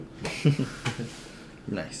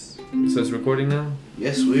Nice. So it's recording now?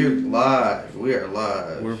 Yes, we're live. We are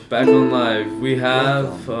live. We're back on live. We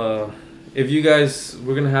have, if you guys,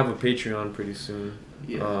 we're going to have a Patreon pretty soon.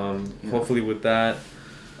 Yeah. Hopefully with that,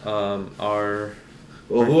 Well,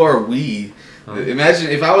 who are we? Imagine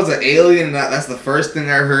if I was an alien and that's the first thing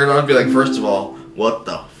I heard, I'd be like, first of all, what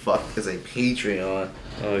the fuck is a Patreon?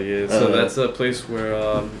 Oh, yeah. So that's a place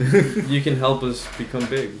where you can help us become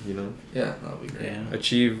big, you know? Yeah, that'll be great. Yeah.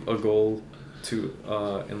 Achieve a goal to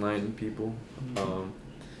enlighten people,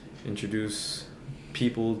 introduce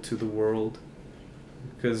people to the world.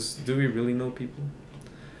 Because do we really know people?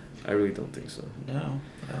 I really don't think so. No.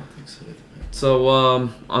 I don't think so. So,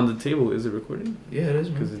 on the table, is it recording? Yeah, it is,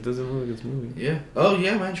 man. Because it doesn't look like it's moving. Yeah. Oh,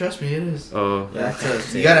 yeah, man. Trust me, it is. Oh.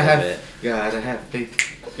 That's you gotta have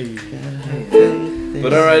faith.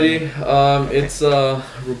 But alrighty, it's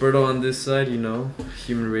Roberto on this side, you know,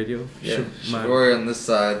 Human Radio. Yeah. We're on this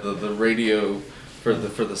side, the radio for the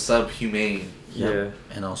subhumane. Yeah.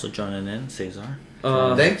 And also joining in, Cesar.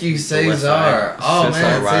 Thank you, West Cesar. Side. Oh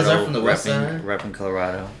man, Colorado, Cesar from the West side. Repping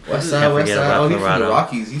Colorado. West Can't side, West forget side. about Oh, he's from the Colorado.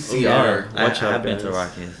 Rockies. He's CR. Yeah. I have been guys. to the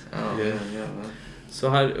Rockies. Oh Yeah. yeah, man. So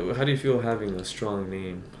how do you feel having a strong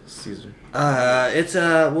name, Caesar? It's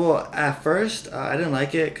well at first I didn't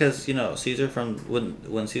like it because Caesar from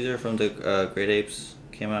when Caesar from the Great Apes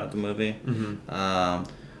came out the movie. Mm-hmm.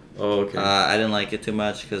 Oh, okay. I didn't like it too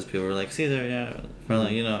much because people were like Caesar, yeah, from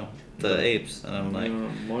the apes, and I'm like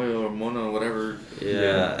Moyo or Mona, whatever.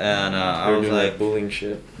 yeah, and I was doing, like bullying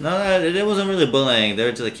shit. no, it wasn't really bullying. They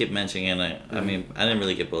were just keep mentioning it. And I mean, I didn't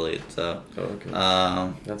really get bullied, so Oh, okay.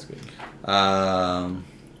 That's good.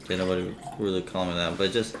 yeah, nobody really called me that,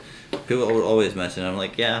 but just people would always mention it. I'm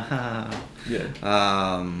like, yeah, Yeah.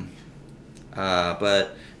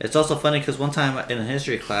 but it's also funny because one time in a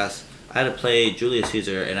history class, I had to play Julius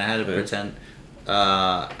Caesar, and I had to pretend,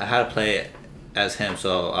 I had to play as him,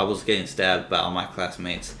 so I was getting stabbed by all my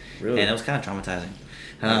classmates, Really? and it was kind of traumatizing.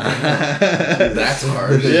 That's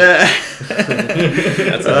hard. Yeah.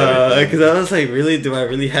 That's because I was like, really, do I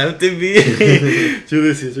really have to be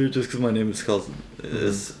Julius Caesar just because my name is called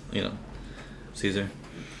Caesar?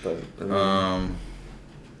 But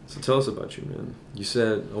so tell us about you, man. You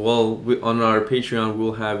said, on our Patreon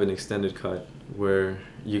we'll have an extended cut where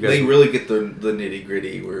you guys. They really get the nitty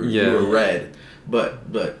gritty. Where you were Yeah. red, but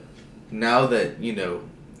now that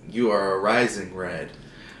you are a rising red.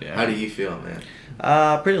 Yeah. How do you feel, man?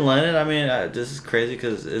 Pretty limited. I mean, this is crazy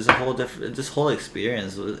because it's a whole different. This whole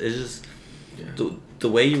experience. It's just the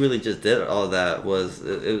way you really just did all of that was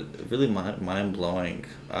it really mind blowing.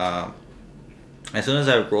 As soon as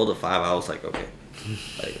I rolled a 5, I was like, okay,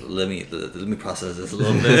 like let me process this a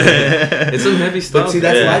little bit. It's some heavy stuff. But see,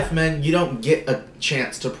 that's life, man. You don't get a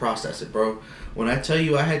chance to process it, bro. When I tell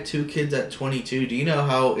you I had 2 kids at 22, do you know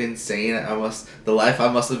how insane the life I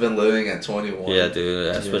must have been living at 21? Yeah,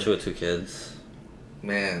 dude, especially with 2 kids.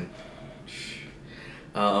 Man.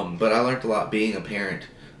 But I learned a lot. Being a parent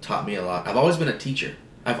taught me a lot. I've always been a teacher.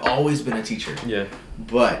 Yeah.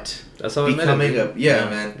 But That's how I met becoming him.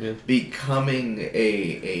 man. Yeah. Becoming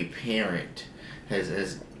a parent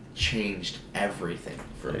has changed everything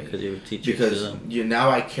for me. Because you teach Because them. now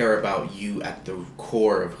I care about you at the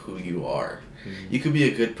core of who you are. Mm-hmm. You could be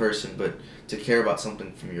a good person, but to care about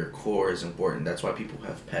something from your core is important. That's why people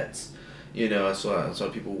have pets. That's why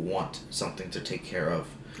people want something to take care of.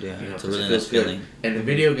 Yeah, it's a 'cause really it nice feels good. feeling. And the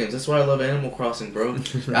video games, that's why I love Animal Crossing, bro.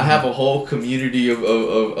 I have a whole community of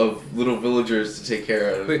little villagers to take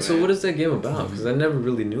care of. Wait, so what is that game about? Because I never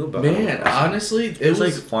really knew about it. Man, honestly, it It's was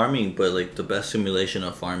like farming, but like the best simulation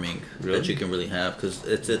of farming Really? that you can really have because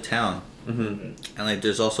it's a town, Mm-hmm. and like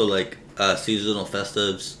there's also like seasonal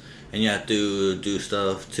festives, and you have to do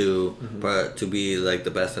stuff to be like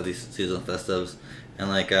the best at these seasonal festives, and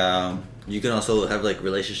like you can also have like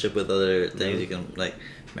relationship with other things. You can like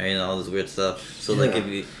marry and all this weird stuff. So like if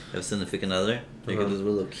you have a significant other, you can do this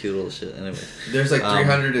little cute little shit. Anyway, there's like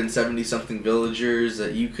 370 something villagers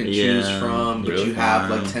that you can choose from, but really you have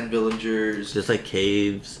like fun. 10 villagers. just like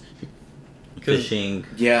caves, fishing,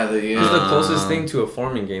 Yeah, Because the closest thing to a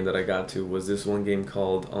farming game that I got to was this one game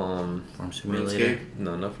called farm simulator. RuneScape.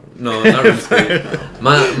 not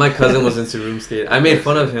RuneScape. my cousin was into RuneScape. I made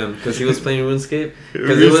fun of him because he was playing RuneScape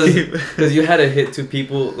because you had to hit 2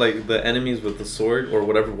 people, like the enemies, with the sword or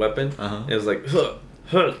whatever weapon. It was like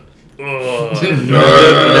whenever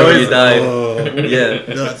you died.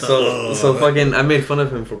 Yeah. So fucking I made fun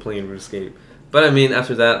of him for playing RuneScape. But I mean,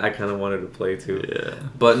 after that, I kind of wanted to play too. Yeah.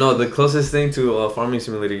 But no, the closest thing to a farming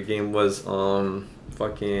simulator game was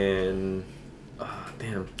fucking,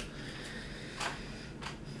 damn.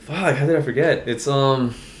 Fuck, how did I forget? It's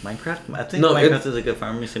Minecraft? I think No, Minecraft is a good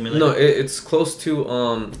farming simulator. No, it's close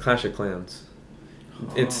to Clash of Clans.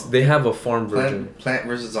 They have a farm version. Plant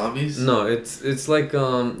versus Zombies? No, it's like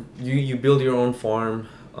you build your own farm.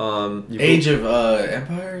 Age of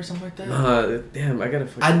Empire or something like that. Damn, I gotta.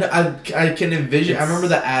 I can envision. I remember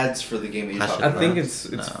the ads for the game that you talked about. I think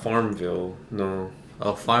it's Farmville. No.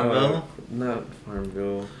 Oh, Farmville. Not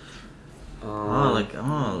Farmville. You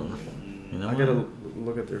know, I gotta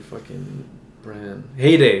look at their fucking brand.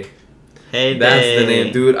 Heyday. Heyday. That's the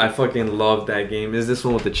name, dude. I fucking love that game. Is this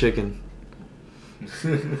one with the chicken?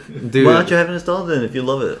 Dude. Why don't you have it installed then if you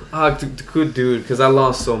love it? Good dude, because I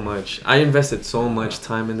lost so much. I invested so much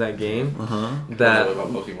time in that game. That. I feel that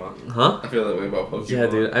way about Pokemon. Huh? I feel that way about Pokemon. Yeah,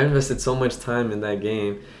 dude. I invested so much time in that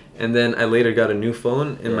game. And then I later got a new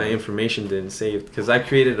phone and my information didn't save because I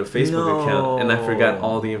created a Facebook account and I forgot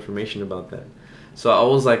all the information about that. So I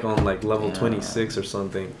was like on like level 26 or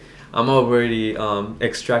something. I'm already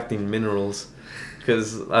extracting minerals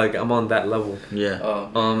because like I'm on that level. Yeah.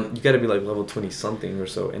 You gotta be like level 20 something or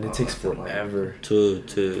so, and it takes forever to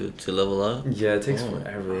level up. Yeah, it takes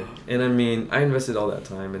forever. And I mean, I invested all that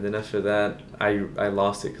time, and then after that, I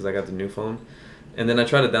lost it because I got the new phone. And then I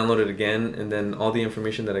tried to download it again, and then all the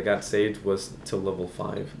information that I got saved was to level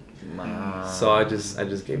 5. Wow. So I just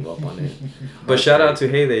gave up on it. But shout out to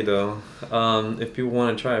Heyday though. If people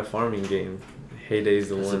want to try a farming game, Heyday's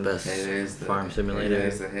the one. The best farm simulator.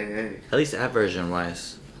 At least app version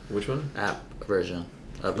wise. Which one? App version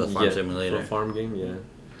of the farm simulator. For a farm game, yeah.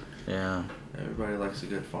 Yeah. Everybody likes a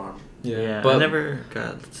good farm. Yeah. But I never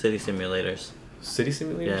got city simulators. City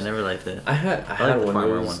simulators? Yeah, I never liked it. I had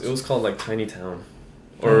one. It was called like Tiny Town,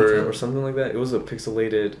 or something like that. It was a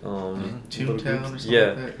pixelated Toontown or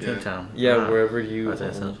something like that. Toontown. Yeah, wherever you.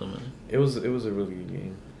 That sounds familiar. It was a really good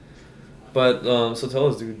game. But so tell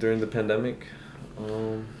us, dude, during the pandemic,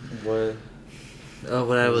 what? Oh,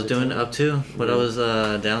 what I was doing up to, what I was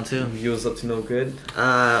down to. You was up to no good.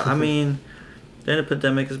 I mean. The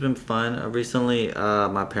pandemic has been fun. Recently,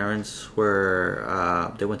 my parents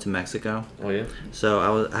were they went to Mexico. Oh yeah. So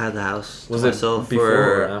I had the house to myself it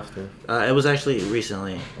before or after? It was actually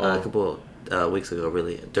recently, a couple weeks ago,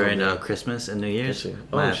 really during Christmas and New Year's.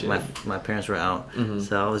 My parents were out,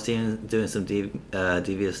 so I was doing some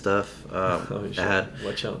devious stuff. Watch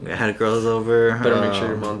out. I had girls over. Better make sure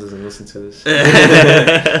your mom doesn't listen to this.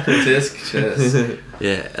 Tisk.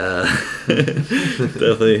 Yeah,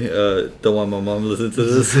 definitely don't want my mom to listen to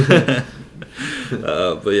this.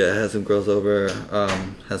 But yeah, I had some girls over,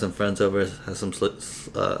 had some friends over, had some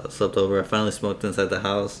slept over. I finally smoked inside the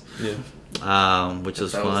house. Yeah. Which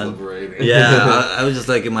was fun. Liberating. Yeah, I was just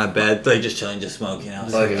like in my bed, like just chilling, just smoking. I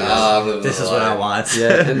was like, this is what I want.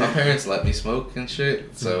 Yeah, and my parents let me smoke and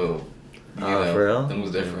shit, so you know, for real? it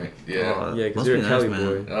was different. Yeah. Yeah, because you're a Cali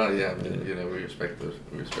boy. Oh yeah, man. You know, we respect the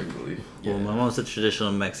belief. Well, my mom's a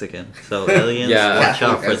traditional Mexican, so aliens, Yeah. watch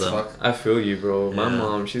out for them. I feel you, bro. My Yeah.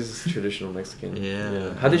 mom, she's traditional Mexican.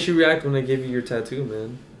 Yeah. How did she react when I gave you your tattoo,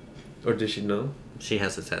 man? Or did she know? She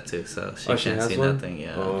has a tattoo, so she she can't has see one? nothing.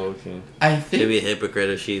 Yeah. Oh, okay. I think. She'd be a hypocrite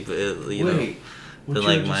if she, you know, Wait, what didn't you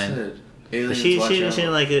like just mine. said? But Aliens she watch out.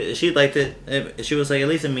 didn't like it. She liked it. She was like, at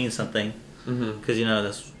least it means something, Mm-hmm. because you know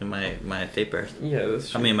that's my date birth. Yeah, that's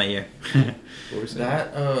true. I mean my year. What were you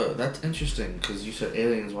saying? That's interesting because you said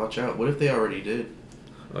aliens watch out. What if they already did?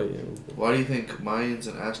 Oh, yeah. Why do you think Mayans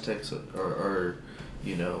and Aztecs are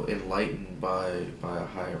you know, enlightened by a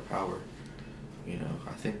higher power? You know,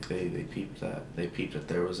 I think they peeped that. They peeped that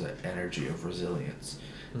there was an energy of resilience,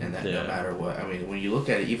 and that no matter what. I mean, when you look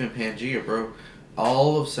at it, even Pangea, bro,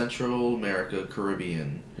 all of Central America,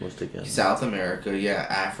 Caribbean, South America, yeah,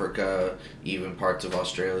 Africa, even parts of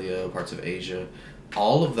Australia, parts of Asia,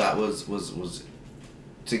 all of that was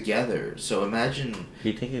together. So imagine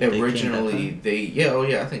originally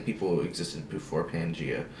I think people existed before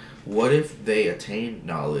Pangea. What if they attained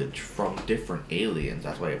knowledge from different aliens?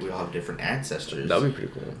 That's why we all have different ancestors. That'd be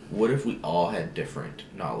pretty cool. What if we all had different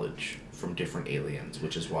knowledge from different aliens,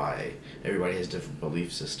 which is why everybody has different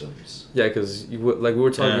belief systems? Yeah, because like we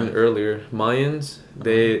were talking earlier, Mayans,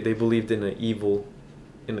 they believed in an evil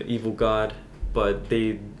god, but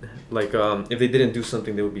they like if they didn't do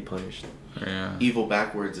something, they would be punished. Yeah. Evil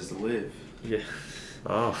backwards is live. Yeah.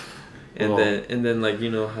 Oh. And then like,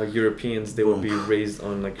 you know how Europeans, they would be raised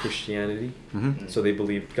on like Christianity, so they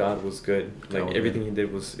believed God was good. Like everything he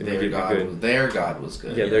did was their God was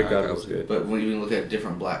good. Yeah, their God was good. But when you look at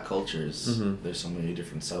different black cultures, there's so many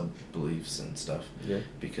different sub beliefs and stuff. Yeah.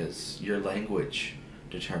 Because your language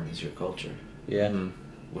determines your culture. Yeah.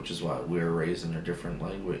 Which is why we're raised in a different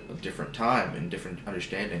language, a different time, and different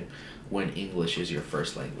understanding. When English is your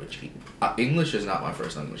first language. English is not my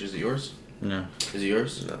first language. Is it yours? No. Is it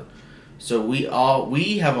yours? No. So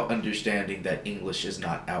we have an understanding that English is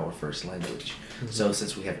not our first language. Mm-hmm. So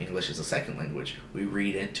since we have English as a second language, we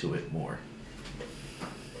read into it more.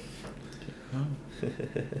 Oh.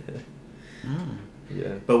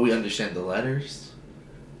 Yeah. But we understand the letters.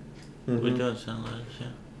 Mm-hmm. We do understand letters, yeah.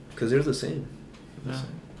 Because they're the same. Yeah.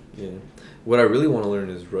 Yeah. What I really want to learn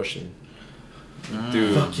is Russian.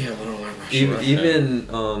 Dude. Fuck yeah, I want to learn Russian.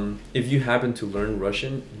 Even if you happen to learn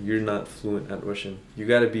Russian, you're not fluent at Russian. You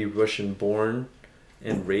got to be Russian born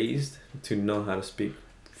and raised to know how to speak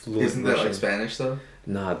fluent Isn't that Russian. like Spanish though?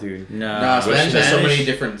 Nah, dude. Nah, Spanish has so many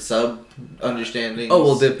different sub understandings. Oh,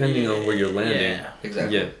 well, depending on where you're landing. Yeah.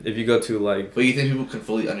 Exactly. Yeah, if you go to like... But you think people can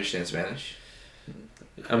fully understand Spanish?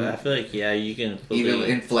 I feel like, yeah, you can... Even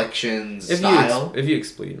inflections, if style? if you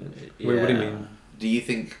explain it. Wait, what do you mean? Do you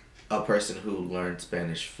think a person who learned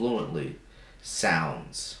Spanish fluently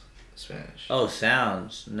sounds Spanish? Oh,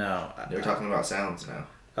 sounds? No. They're talking about sounds now.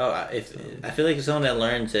 I feel like someone that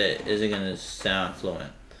learns it isn't gonna sound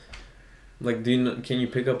fluent. Like, can you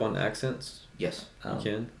pick up on accents? Yes. You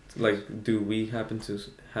can? Like, do we happen to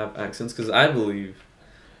have accents? Because I believe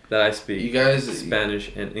that I speak You guys...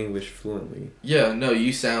 Spanish and English fluently. Yeah, no,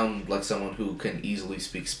 you sound like someone who can easily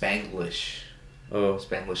speak Spanglish. Oh.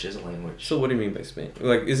 Spanglish is a language. So what do you mean by Spanish?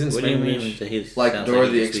 Like, isn't What do you Spanish... mean that he Like sounds Dora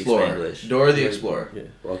like the he speaks Explorer. Spanglish? Dora the Explorer.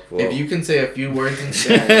 Yeah. If you can say a few words in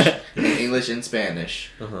Spanish and English in Spanish,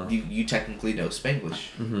 Uh-huh. you technically know Spanglish.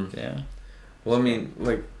 Mm-hmm. Yeah. Well, I mean,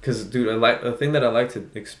 like, cause dude, a thing that I like to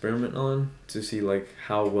experiment on to see like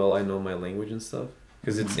how well I know my language and stuff,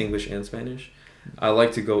 cause it's English and Spanish. I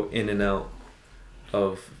like to go in and out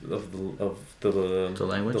of the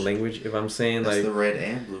language. The language. If I'm saying That's like the red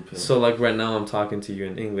and blue pill. so, like right now I'm talking to you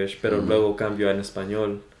in English, pero luego cambio en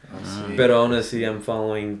español. I see. Pero aún así I'm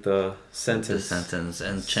following the sentence. The sentence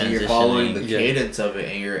and So transitioning. you're following the Yeah. cadence of it,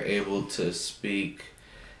 and you're able to speak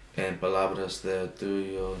en palabras de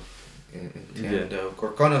tuyo, entiendo,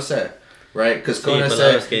 or conocer, right? Because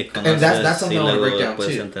conocer, and that's something I want to break down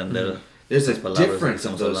too. There's a difference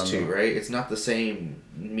of those two, right? It's not the same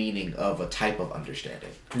meaning of a type of understanding.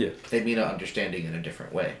 Yeah. They mean an understanding in a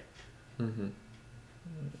different way. Mm-hmm.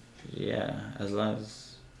 Yeah, as long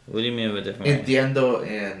as... What do you mean by different way? Entiendo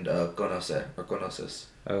and conocer, or conoces.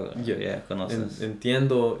 Oh, yeah, conoces.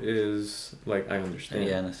 Entiendo is like I understand.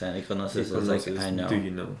 Yeah, I understand. Y conoces Y is like conoces, I know. do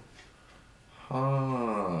you know?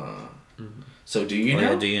 Ah. Mm-hmm. So do you Oh,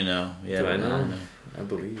 know? yeah, do you know? Yeah, Do I know? I know. I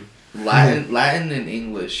believe. Latin and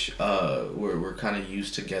English, we're kind of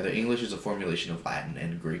used together. English is a formulation of Latin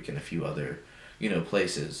and Greek and a few other,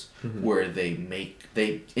 places where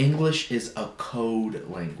English is a code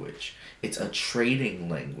language. It's a trading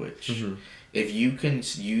language. Mm-hmm. If you can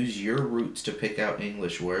use your roots to pick out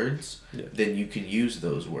English words, Yeah. then you can use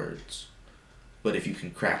those words. But if you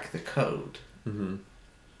can crack the code, Mm-hmm.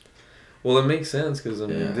 Well, it makes sense because I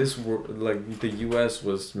mean, Yeah. like the U.S.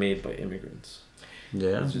 was made by immigrants.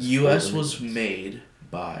 Yeah. It's just U.S. for was immigrants. made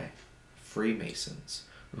by Freemasons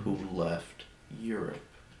who left Europe.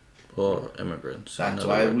 Or immigrants. in That's other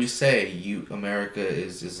why words. we say America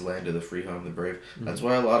is land of the free, home of the brave. That's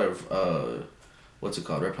why a lot of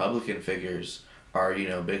Republican figures are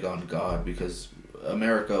big on God, because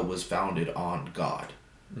America was founded on God.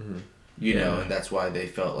 Mm-hmm. And that's why they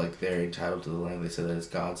felt like they're entitled to the land. They said that it's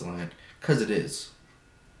God's land, because it is.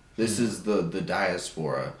 This is the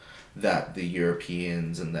diaspora that the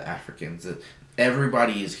Europeans and the Africans, that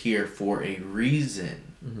everybody is here for a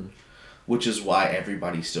reason. Mm-hmm. Which is why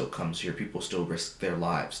everybody still comes here. People still risk their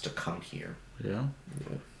lives to come here. Yeah.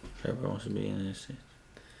 Yeah. Everyone wants to be in the United States.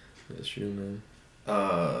 That's true, man.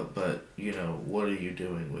 But, what are you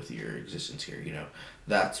doing with your existence here?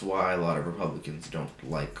 That's why a lot of Republicans don't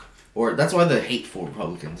like, or that's why the hateful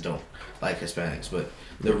Republicans don't like Hispanics. But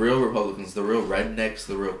the real Republicans, the real rednecks,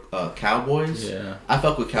 the real cowboys, Yeah. I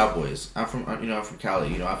fuck with cowboys. I'm from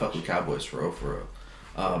Cali. I fuck with cowboys for real.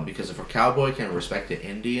 Because if a cowboy can respect an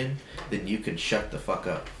Indian, then you can shut the fuck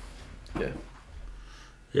up. Yeah.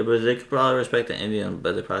 Yeah, but they could probably respect the Indian,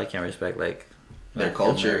 but they probably can't respect Their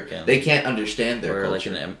culture. American. They can't understand their or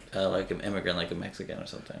culture. like an immigrant, like a Mexican or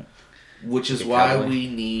something. Which is Like a why cowboy. we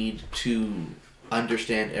need to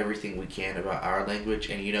understand everything we can about our language.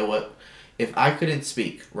 And you know what? If I couldn't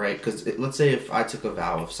speak, right? Because let's say if I took a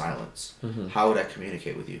vow of silence, how would I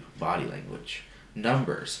communicate with you? Body language.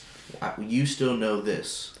 Numbers. You still know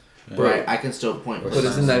this, Yeah. right? I can still point. But sign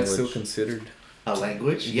isn't that language. still considered? A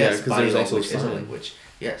language? Yeah, Yes, 'cause body there's also language is a sign. language.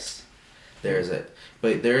 Yes, there's it.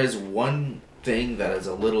 But there is one thing that is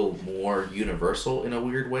a little more universal in a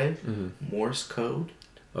weird way. Mm-hmm. Morse code.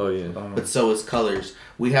 Oh yeah. But so is colors.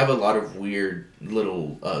 We have a lot of weird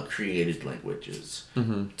little created languages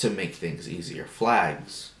to make things easier.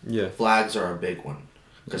 Flags. Yeah. Flags are a big one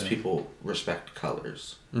because people respect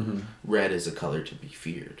colors. Red is a color to be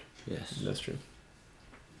feared. Yes. That's true.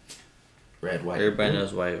 Red, white, Everybody blue.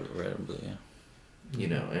 knows white, red, and blue. Yeah. You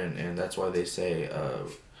know, and that's why they say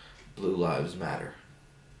blue lives matter.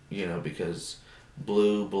 You know, because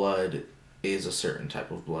blue blood is a certain type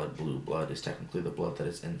of blood. Blue blood is technically the blood that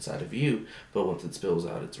is inside of you, but once it spills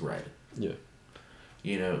out, it's red. Yeah.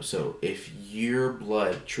 You know, so if your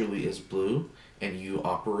blood truly is blue and you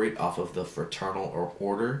operate off of the fraternal or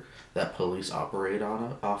order that police operate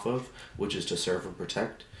off of, which is to serve and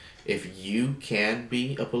protect, if you can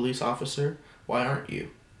be a police officer, why aren't you?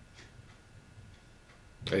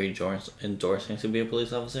 Are you endorsing to be a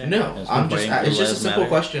police officer? No, it's just a simple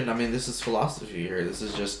question. I mean, this is philosophy here. This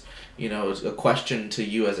is just, you know, it's a question to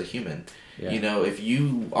you as a human. Yeah. You know, if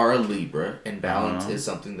you are a Libra and balance is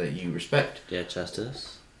something that you respect. Yeah,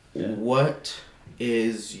 justice. Yeah. What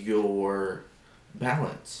is your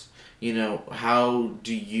balance? You know, how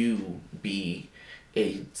do you be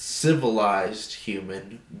a civilized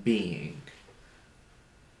human being?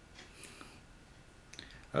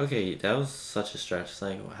 Okay, that was such a stretch.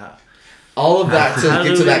 Like, how? All of that to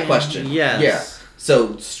get to that question. Yes. Yeah.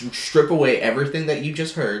 So strip away everything that you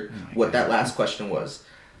just heard. What that last question was.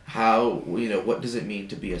 How, you know, what does it mean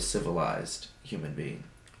to be a civilized human being?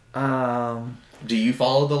 Do you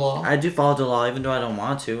follow the law? I do follow the law, even though I don't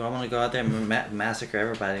want to. I want to go out there and massacre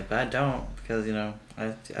everybody, but I don't because, you know,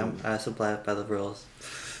 I supply by the rules.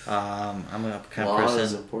 I'm a kind of person. Law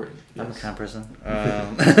is important. Yes. I'm a kind of person.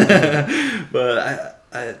 But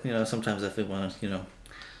I you know, sometimes I feel want to, you know.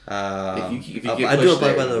 If you I do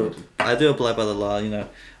apply by the law. You know,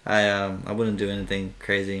 I wouldn't do anything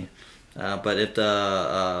crazy. But if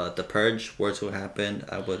the purge were to happen,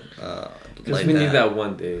 I would because we need that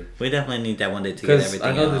one day. We definitely need that one day to get everything.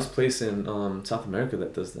 I know this place in South America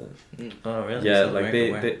that does that. Oh really? Yeah, South like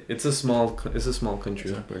America, they it's a small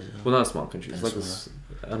country. Well, not a small country. It's like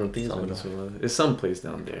I don't think it's it's some place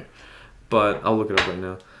down there, but I'll look it up right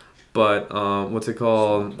now. But what's it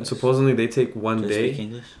called? Supposedly they take one day. Speak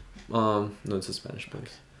English? No, it's a Spanish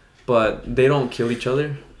place. But they don't kill each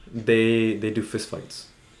other. They do fist fights.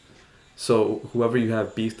 So whoever you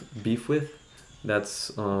have beef with,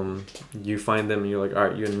 that's you find them and you're like, all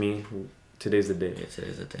right, you and me, today's the day. Yeah,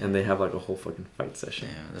 today's the day. And they have like a whole fucking fight session.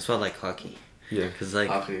 Yeah, that's why I like hockey. Yeah, because like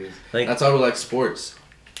hockey. That's why we like sports.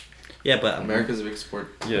 Yeah, but America's a big sport.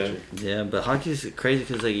 Yeah, yeah, but hockey's crazy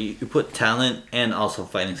because like you put talent and also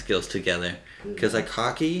fighting skills together. Because like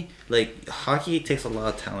hockey takes a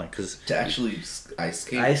lot of talent. Because to actually ice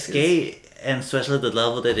skate, and especially the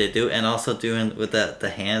level that they do, and also doing with the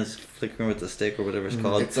hands flickering with the stick or whatever it's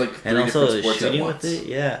called. It's like and also shooting with it.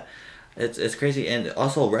 Yeah, it's crazy, and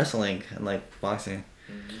also wrestling and like boxing.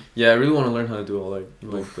 Yeah, I really want to learn how to do all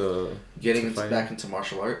like the getting back into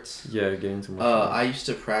martial arts. Yeah, getting into martial arts. I used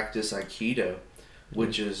to practice Aikido,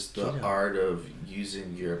 which is the art of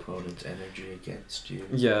using your opponent's energy against you.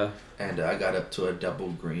 Yeah. And I got up to a double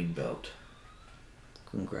green belt.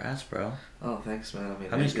 Congrats, bro. Oh, thanks, man. I mean,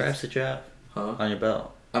 how many stripes did you have on your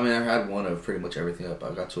belt? I mean, I had one of pretty much everything up.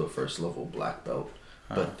 I got to a first level black belt,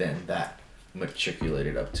 but then that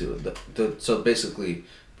matriculated up to so basically,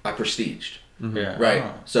 I prestiged. Mm-hmm. Yeah. Right.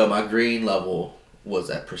 Oh. So my green level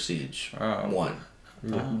was at prestige 1.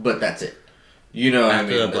 But that's it. You know what I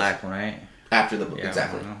mean? After the black one, right? After the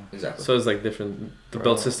exactly. So it's like different. The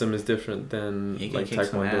belt system is different than like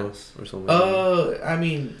Taekwondo or something. I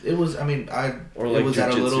mean, it was. I mean, or like it was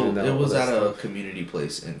at a little. It was at stuff. a community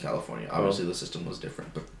place in California. Obviously, the system was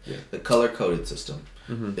different, but the color coded system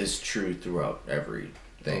is true throughout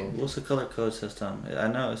everything. What's the color code system? I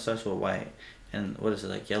know it starts with white, and what is it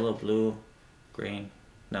like? Yellow, blue, green.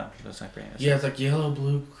 No, that's not green. Yeah, it's like yellow,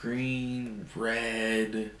 blue, green,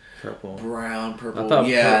 red, purple, brown, purple. I thought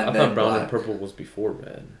brown black. and purple was before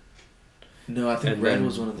red. No, I think red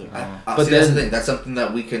was one of the. But that's the thing. That's something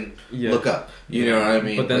that we can look up. You know what I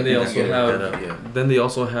mean? But then they also have. Then they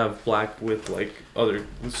also have black with like other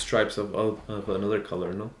stripes of another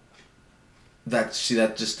color. No. That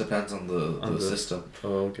just depends on the system.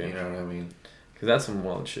 Oh, okay. You know what I mean? Cause that's some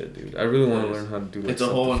wild shit, dude. I really want to learn how to do. Like, it's a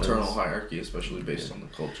whole internal hierarchy, especially based on the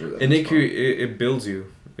culture. And it builds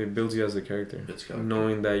you. It builds you as a character.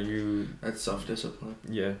 Knowing that you. That's self-discipline.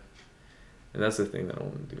 Yeah, and that's the thing that I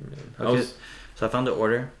want to do, man. Okay. So I found the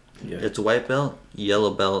order. Yeah. It's white belt, yellow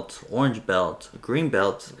belt, orange belt, green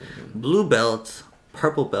belt, blue belt,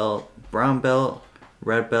 purple belt, brown belt,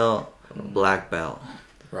 red belt, black belt.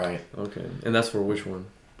 Right. Okay. And that's for which one?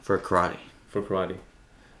 For karate. For karate.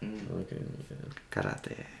 Okay. Yeah.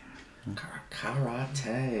 Karate.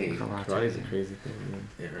 Karate. Karate is a crazy thing, man.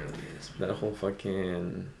 It really is. That whole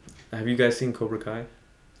fucking. Have you guys seen Cobra Kai?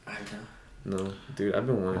 I know. No, dude. I've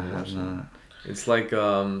been I wanting to have watch not. it. It's like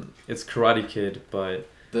it's Karate Kid, but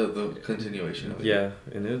The continuation of it. yeah,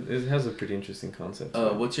 and it has a pretty interesting concept.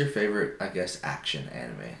 What's your favorite, I guess, action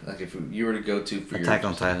anime? Like if you were to go to for Attack your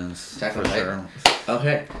on Titans. Attack on for Titan. sure.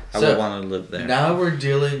 Okay. I So would want to live there. now we're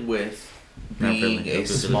dealing with Not being really. a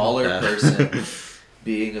This is smaller bad. person,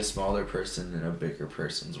 being a smaller person in a bigger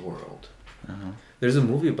person's world. Uh-huh. There's a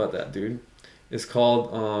movie about that, dude. It's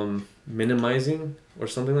called Minimizing or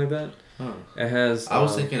something like that. Huh. It has. I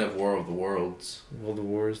was thinking of War of the Worlds. World of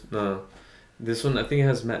Wars. No, this one I think it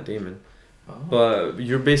has Matt Damon. Oh. But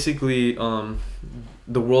you're basically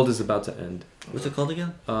the world is about to end. What's it called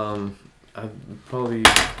again? I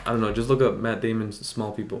don't know. Just look up Matt Damon's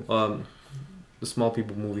Small People. The Small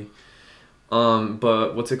People movie.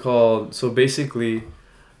 But what's it called? So basically,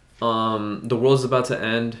 the world's about to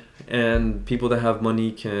end, and people that have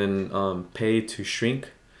money can pay to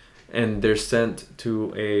shrink, and they're sent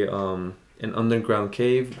to an underground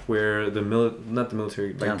cave where not the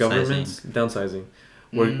military, like governments downsizing.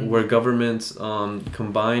 Where governments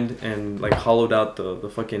combined and like hollowed out the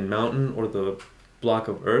fucking mountain or the block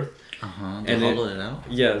of earth. Uh-huh. They hollowed it out?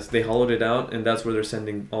 Yes, they hollowed it out, and that's where they're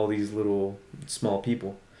sending all these little small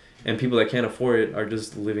people. And people that can't afford it are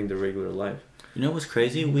just living their regular life. You know what's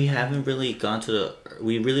crazy? We haven't really gone to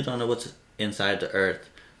we really don't know what's inside the earth.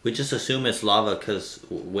 We just assume it's lava because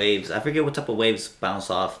waves. I forget what type of waves bounce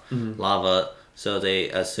off lava, so they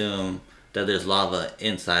assume that there's lava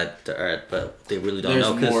inside the earth, but they really don't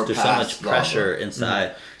know because there's so much pressure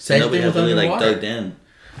inside. So nobody has really like dug in.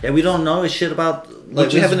 Yeah, we don't know shit about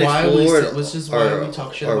Which we is haven't why explored. which is why we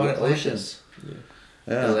talk shit about Atlantis.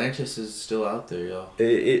 Yeah. Atlantis is still out there, y'all.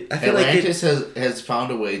 I feel Atlantis has found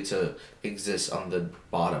a way to exist on the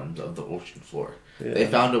bottom of the ocean floor. Yeah. They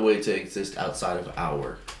found a way to exist outside of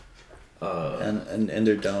our. and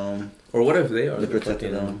their dome. Or what if they are The the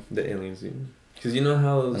protected fucking dome. the aliens, dude? Because you know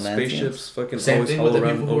how Atlanteans? spaceships fucking Same always thing with follow the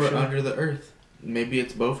around people the who ocean. are under the earth. Maybe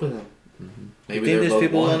it's both of them. Mm-hmm. Maybe You think they're there's both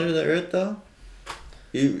people one. under the earth though?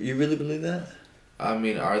 You really believe that? I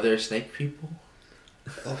mean, are there snake people?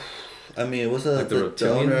 I mean, what's Like the the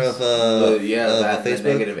owner of that Facebook?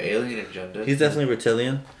 negative alien agenda. He's definitely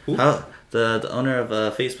reptilian. Who? How the owner of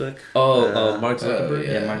Facebook? Mark Zuckerberg.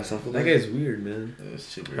 yeah. Mark Zuckerberg. That guy's weird, man.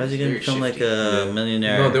 It's too How's he gonna very become like shifty. a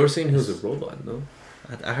millionaire? No, they were saying he was a robot. No,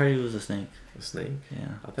 I heard he was a snake. a snake. Yeah,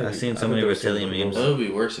 I thought I've he- seen I so thought many they were saying reptilian he was memes. That would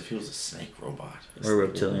be worse if he was a snake robot. Or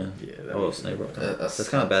reptilian. Yeah, that Oh, would snake be- robot. A That's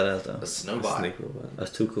kind of badass A though. A snowbot. snake robot.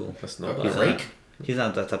 That's too cool. A A snowbot. rake. He's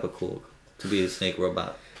not that type of cool to be a snake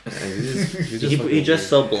robot. Yeah, he's just He fucking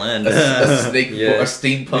just weird. so bland. A snake. Yeah. A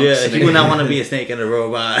steampunk Yeah, snake. he would not want to be a snake and a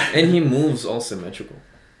robot. And he moves all symmetrical.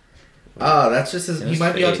 That's just his. In He his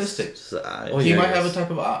might be face, autistic. just the eyes. Oh, He yeah, might yes. have a type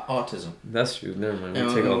of autism. That's true. Never mind. And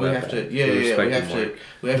We take all we that have back. to, yeah, We yeah, we respect have him to, more.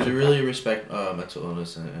 we have to really respect mental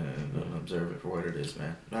illness and observe it for what it is,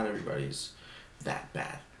 man. Not everybody's that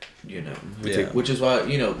bad, you know. We Yeah. take- Which is why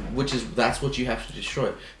that's what you have to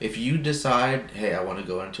destroy. If you decide, hey, I want to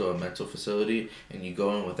go into a mental facility, and you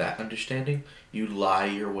go in with that understanding, you lie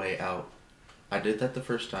your way out. I did that the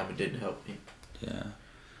first time. It didn't help me. Yeah.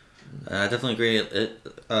 I definitely agree.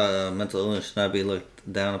 Mental illness should not be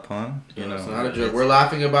looked down upon. You know, It's not a joke. It's- We're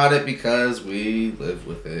laughing about it because we live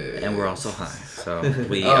with it. and we're also high, so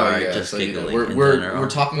we Oh, are yeah, just so, you know, giggling. we're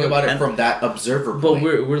talking about it And- from that observer But point.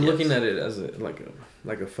 we're Yes. looking at it as a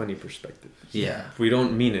funny perspective. Yeah. We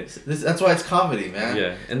don't mean it. That's why it's comedy, man.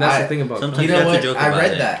 Yeah, and that's the thing about sometimes You you know have to what? joke I about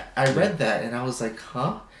read it. that. I read that, and I was like,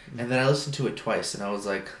 huh? And then I listened to it twice, and I was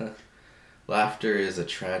like, huh. Laughter is a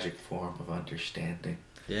tragic form of understanding.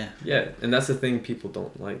 Yeah. Yeah, and that's the thing people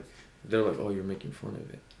don't like. They're like, oh, you're making fun of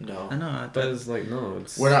it. No. I know. But it's like, no,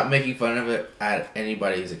 it's... We're not making fun of it at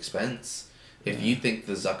anybody's expense. If you think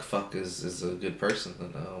the Zuck fuck is a good person, then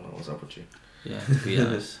I don't know what's up with you. Yeah, to be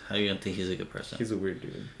honest. How you gonna think he's a good person? He's a weird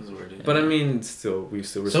dude. That's a weird dude. But I mean, we still so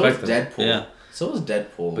is respect him. Deadpool. Yeah. So is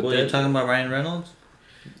Deadpool. But What, you're that- talking about Ryan Reynolds?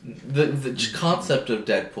 The concept of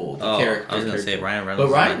Deadpool, the character. I was gonna say Ryan But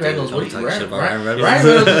Reynolds. Ryan is my dude. Reynolds, Don't what talk Ryan, shit about Ryan, Ryan Ryan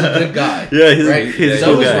Reynolds. Reynolds is a good guy. Yeah, he's right? a good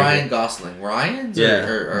So is guy. Ryan Gosling. Ryan's Yeah.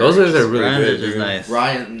 or Those are the really Ryan good, is just dude. nice.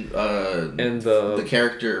 Ryan And the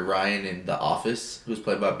character Ryan in The Office, who's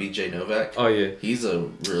played by B.J. Novak. Oh, yeah. He's a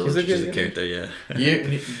real. He's a He's good a character, yeah. do you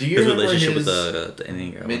His remember relationship his, with the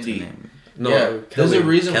Indian girl. What's her Mindy. name? No, yeah, Kelly. there's a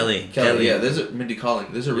reason. Kelly. Yeah, there's a Mindy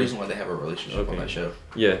Kaling. There's a Yeah. reason why they have a relationship Okay. on that show.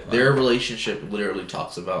 Yeah. Their relationship literally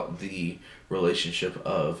talks about the relationship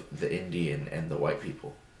of the Indian and the white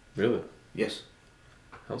people. Really? Yes.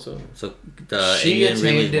 How so? So the She Indian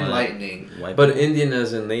really attained wanted enlightening white But people. Indian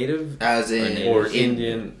as a native, as in or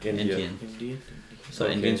Indian. Indian. Indian. So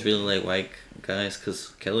Okay. Indians really like white guys because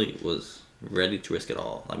Kelly was ready to risk it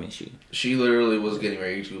all. I mean, She literally was getting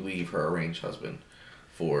ready to leave her arranged husband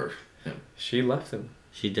for him. She left him.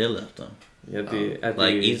 she did left him At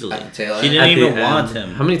like the, easily. At the tail She end? didn't at the even end. want him.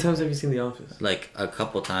 How many times have you seen The Office? Like a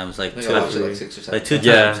couple times, like I think two, I watched it like 6 or 7 like two times.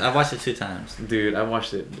 Yeah. times. I watched it 2 times. Dude, I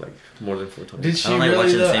watched it like more than 4 times. Did she I don't like really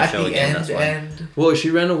watching the though? same At show the again, end, that's why. end. Well, she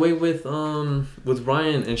ran away with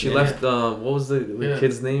Ryan, and she Yeah. left. What was the Yeah.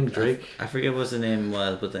 kid's name? Drake. I forget what the name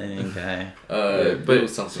was, but the Indian guy. but- it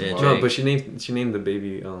was something. Yeah, wrong. No, but she named the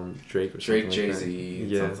baby Drake or Drake, something like Jay-Z,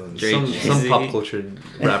 that. Yeah, something. Drake, some Jay-Z. pop culture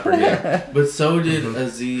rapper. Yeah, But so did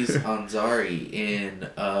Aziz Ansari in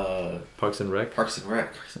Parks and Rec. Parks and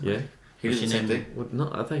Rec. Yeah. He did the She same named thing. What? No,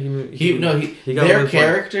 I thought he knew. He got their with,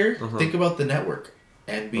 character. Uh-huh. Think about the network.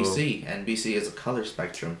 NBC. NBC is a color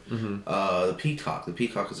spectrum. Mm-hmm. The peacock. The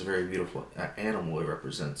peacock is a very beautiful animal. It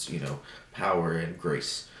represents, power and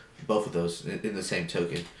grace. Both of those in the same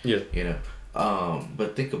token. Yeah.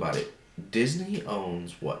 But think about it. Disney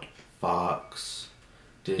owns what? Fox.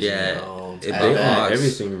 Disney Yeah, owns it They bought own Fox.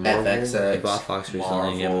 everything. Marvel. FXX. They bought Fox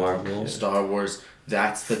recently and Marvel. Star Wars.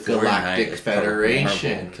 That's the Fortnite Galactic is part of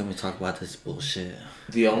Federation. Marvel. Can we talk about this bullshit?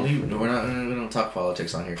 We don't talk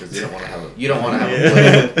politics on here because you don't want to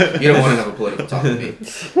have a political talk with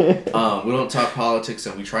me. We don't talk politics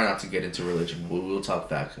and we try not to get into religion. We will talk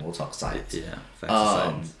facts and we'll talk science. Yeah, facts and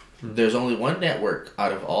science. There's only one network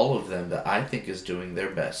out of all of them that I think is doing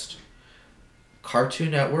their best.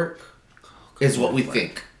 Cartoon Network is what we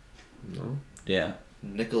think. No. Yeah,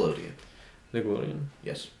 Nickelodeon. Nickelodeon.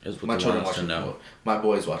 Yes. is what My they children want us watch to know. Nickelodeon. My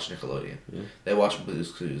boys watch Nickelodeon. Yeah. They watch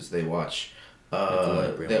Blue's Clues. They watch.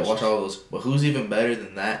 Nickelodeon They watch brainwashes. all those. But who's even better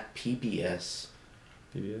than that? PBS.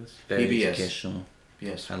 PBS. Very PBS. educational.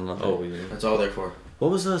 Yes. I love it. Oh yeah. That's all they're for. What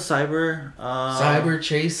was the cyber? Cyber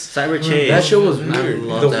Chase. Cyber Chase. That show was I weird.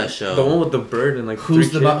 love that show. The one with the bird and like Who's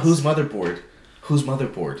three the kids. who's motherboard? Who's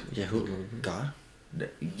motherboard? Yeah, who? God.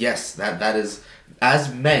 Yes, that is.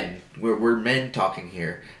 As men, we're men talking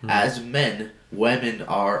here. As men, women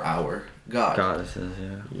are our God. Goddesses.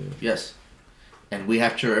 Yeah. Yeah. Yes, and we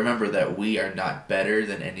have to remember that we are not better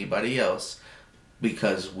than anybody else,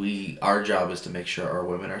 because our job is to make sure our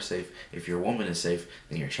women are safe. If your woman is safe,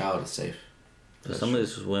 then your child is safe. So some of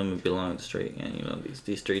these women belong to the street, and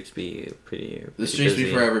these streets be pretty. The streets busy.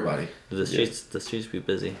 be for everybody. The streets be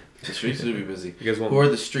busy. The streets do be busy. You guys want Who are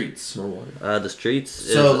the streets? more water? The streets.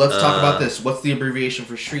 So is, let's talk about this. What's the abbreviation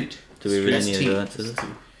for street? Do we really need to Street. go into this?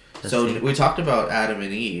 So Let's see. we talked about Adam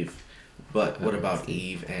and Eve, but what Adam about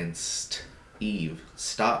Eve and Eve?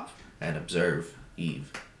 Stop and observe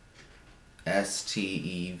Eve.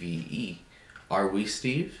 Steve. Are we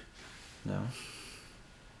Steve? No.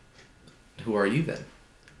 Who are you then?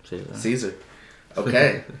 Caesar. Caesar.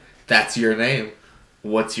 Okay, that's your name.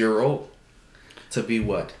 What's your role? To be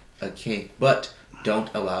what? A king. But don't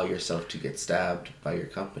allow yourself to get stabbed by your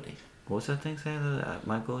company. What's that thing saying? That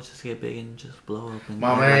my goal is just to get big and just blow up. And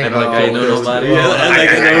My man. Act like I know nobody. Yeah, act like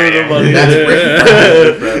I know nobody. That's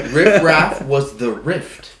Riff Raff. Riff Raff was the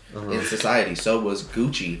rift in society. So was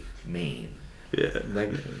Gucci Mane. Yeah.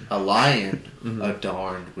 Like, A lion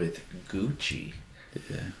adorned with Gucci.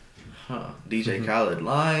 Yeah. Huh. DJ Khaled,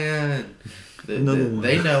 lion. No.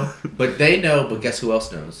 They know. But guess who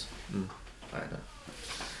else knows? I know.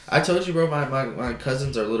 I told you, bro, my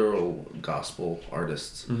cousins are literal gospel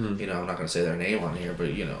artists. I'm not going to say their name on here, but,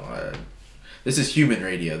 this is human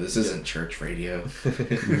radio. This isn't church radio.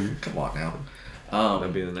 Come on now.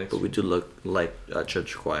 that'd be the next. But we do look like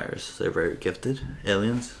church choirs. They're very gifted.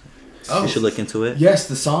 Aliens. Oh. You should look into it. Yes,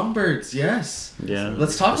 the Songbirds, yes. Yeah.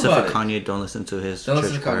 Let's talk Except about for it. Kanye, don't listen to his Don't church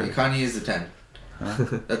listen to choir. Kanye. Kanye is the 10.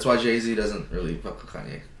 Huh? That's why Jay-Z doesn't really fuck with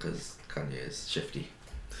Kanye, because Kanye is shifty.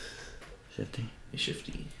 Shifty. He's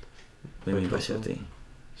shifty. What do you mean by Wait, shifty?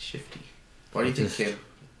 Shifty. Why do you think, Just- Kim?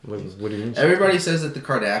 What do you mean? Everybody says that the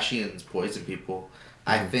Kardashians poison people.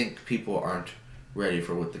 I think people aren't ready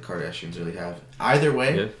for what the Kardashians really have. Either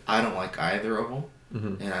way, Yeah. I don't like either of them,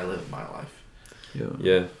 Mm-hmm. and I live my life. Yeah.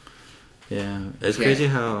 Yeah. It's Yeah. crazy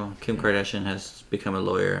how Kim Kardashian has become a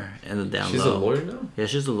lawyer in the down She's low. a lawyer now. Yeah,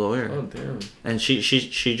 she's a lawyer. Oh damn. And she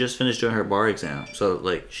just finished doing her bar exam. So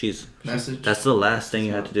like Message. that's the last thing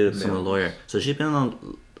you have to do to become a Yeah. lawyer. So she's been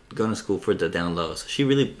on going to school for the down low. So she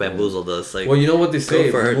really bamboozled us. Like, well, you know what they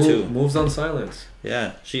say. for her too. Moves on silence.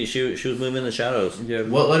 Yeah, she was moving in the shadows. Yeah.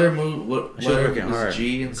 What letter move? What She was letter working was hard.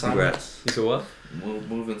 G in silence? Congrats. You said what?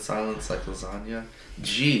 Move in silence like lasagna.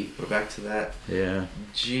 G. We're back to that. Yeah.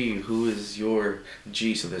 G. Who is your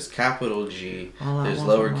G? So there's capital G. All I There's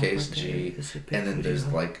want for my lowercase birthday G, is a big and then there's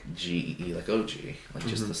video. like GE, like OG, like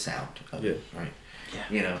just the sound of it, right? Yeah.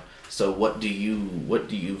 You know. So what do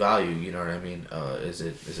you value? You know what I mean? Is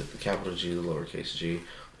it the capital G, the lowercase G,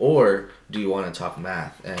 or do you want to talk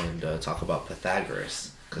math and talk about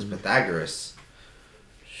Pythagoras? Because Pythagoras,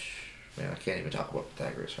 man, I can't even talk about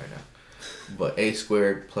Pythagoras right now. But a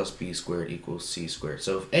squared plus b squared equals c squared.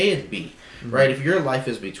 So if a and b, right? If your life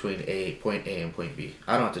is between point A and point B,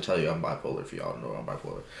 I don't have to tell you I'm bipolar if y'all know I'm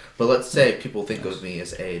bipolar. But let's say people think of me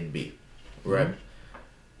as A and B, right?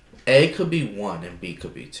 A could be 1 and B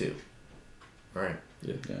could be 2, right?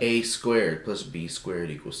 Yeah. A squared plus b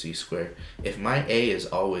squared equals c squared. If my A is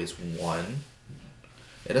always 1,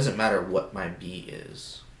 it doesn't matter what my B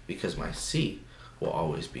is because my C will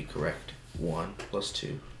always be correct. 1 plus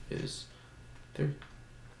 2 is 3.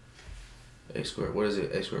 A squared. What is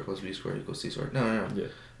it? A squared plus b squared equals c squared. No. Yeah.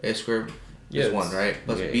 A squared Yeah, is 1, it's- right?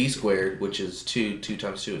 Plus okay. b squared, which is 2. 2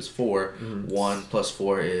 times 2 is 4. 1 plus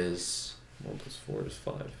 4 is... 1 plus 4 is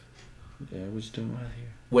 5. Yeah, we're just doing right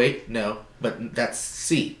here. Wait, no. But that's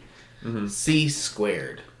c. C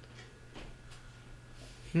squared.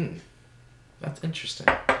 That's interesting.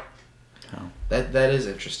 How? That is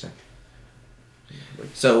interesting.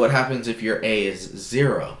 So what happens if your A is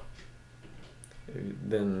 0?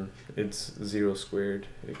 Then it's 0 squared.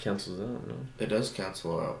 It cancels out, no? It does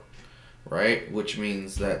cancel out, right? Which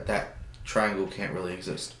means that triangle can't really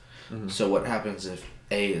exist. So what happens if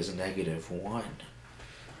A is negative 1?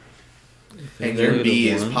 And your B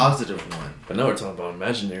is Negative 1. positive 1. But now we're talking about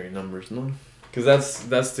imaginary numbers, no? Because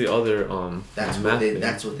that's the other That's math within thing.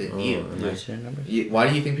 that's within Oh, you. imaginary numbers? Why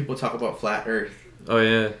do you think people talk about flat Earth? Oh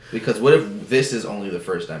yeah. Because what if this is only the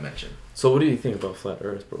first dimension? So what do you think about flat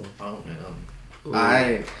Earth, bro? Oh man. Ooh.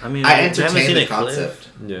 I mean, I we haven't entertain seen the a cliff. concept.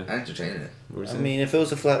 Yeah. I entertain it. What were you I saying? mean, if it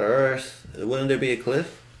was a flat Earth, wouldn't there be a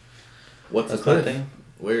cliff? What's the That's my cliff? thing.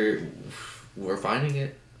 We're finding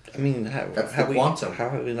it I mean, how That's have the we quantum. how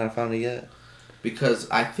have we not found it yet? because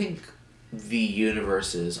I think the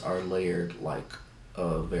universes are layered like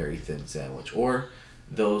a very thin sandwich, or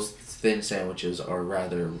those thin sandwiches are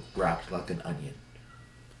rather wrapped like an onion.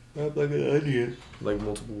 Wrapped like an onion. Like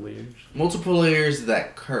multiple layers. Multiple layers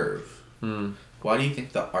that curve. Hmm. Why do you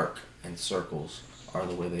think the arc and circles are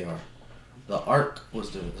the way they are? The arc was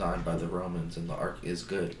designed by the Romans, and the arc is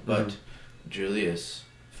good, but Julius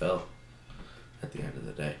fell at the end of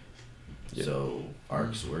the day. Yeah. So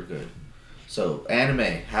arcs were good. So anime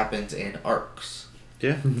happens in arcs.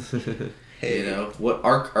 Yeah. You know, what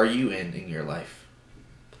arc are you in your life?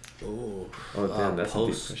 Ooh. Oh damn, that's a deep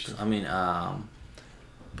post. question. I mean,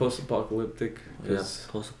 Post-apocalyptic. yeah, 'cause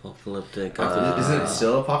post-apocalyptic. Isn't it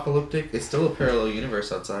still apocalyptic? It's still a parallel universe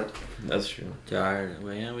outside. That's true.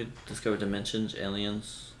 Well, yeah, we discovered dimensions,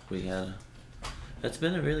 aliens. We had. It's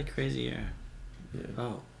been a really crazy year. Yeah.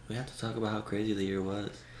 Oh, we have to talk about how crazy the year was.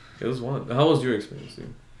 It was one. How was your experience,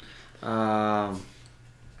 dude? My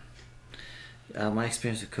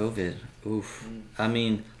experience with COVID. Oof. I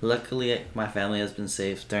mean, luckily my family has been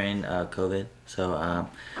safe during COVID, so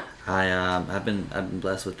I've been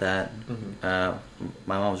blessed with that. My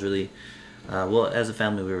mom was really, well, as a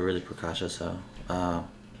family we were really precautious, so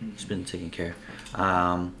she's been taking care.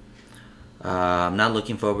 I'm not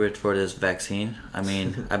looking forward for this vaccine. I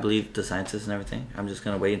mean, I believe the scientists and everything. I'm just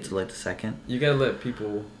gonna wait until like the second. You gotta let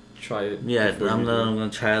people try it. Yeah, before I'm you do it. gonna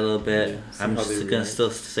try a little bit. Yeah, see I'm how they just gonna react.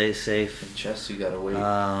 still stay safe. In chess, you gotta wait. Your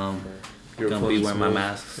Gonna be opponent's wearing my move.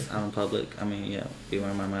 masks out in public. I mean, yeah, be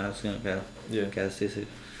wearing my mask. Yeah. Gotta stay safe.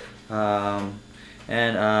 And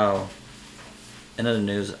in other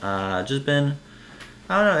news, just been,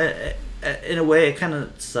 I don't know. In a way, it kind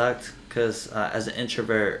of sucked because as an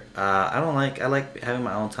introvert, I like having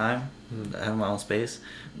my own time, having my own space.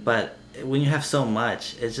 But when you have so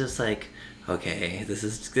much, it's just like, okay, this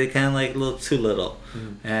is kind of like a little too little,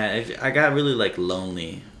 and I got really like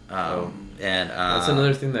lonely. And That's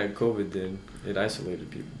another thing that COVID did. It isolated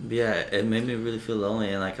people. Yeah, it made me really feel lonely,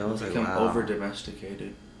 and like I was like, become wow. over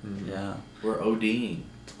domesticated. Yeah. We're ODing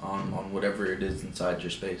on whatever it is inside your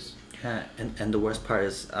space. Yeah, and the worst part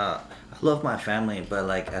is, I love my family, but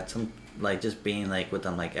like at some like just being like with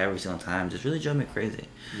them like every single time just really drove me crazy.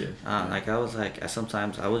 Yeah. Like I was like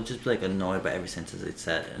sometimes I would just be like annoyed by every sentence they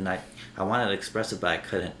said, and I wanted to express it but I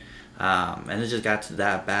couldn't. And it just got to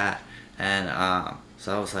that bad, and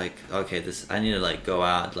so I was like, okay, I need to like go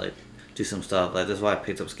out, like do do some stuff. Like that's why I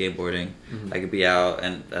picked up skateboarding. Mhm. I could be out,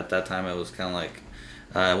 and at that time it was kind of like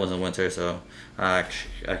it wasn't winter, so I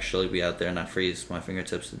actually be out there and not freeze my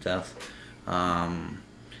fingertips to death. I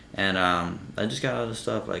just got other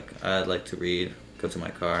stuff like I'd like to read, go to my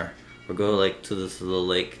car, or go like to this little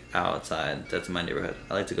lake outside that's in my neighborhood.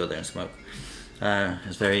 I like to go there and smoke.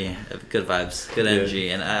 It's very good vibes, good energy,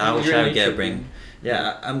 and I always try to bring.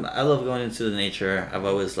 Yeah, I love going into the nature. I've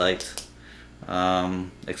always liked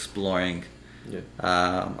exploring. Yeah.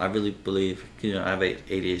 I really believe, I have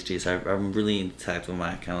ADHD, so I'm really intact with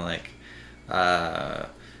my kind of like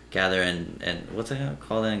gather and what's it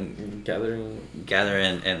called? Gather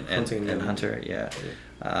and hunter. Yeah.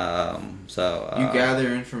 So you gather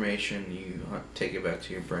information, you take it back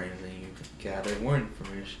to your brain, and then you gather more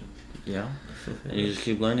information. Yeah. And you just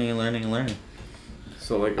keep learning and learning and learning.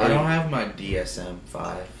 So like I don't have my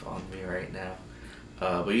DSM-5 on me right now,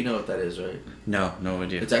 but you know what that is, right? No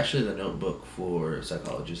idea. It's actually the notebook for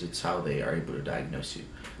psychologists. It's how they are able to diagnose you.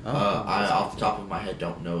 Oh, I off the top of my head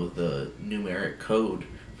don't know the numeric code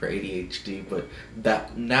for ADHD, but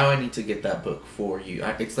that now I need to get that book for you.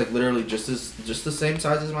 It's like literally just the same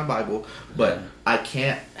size as my Bible, but Yeah. I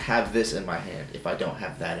can't have this in my hand if I don't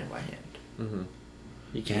have that in my hand. Mm-hmm.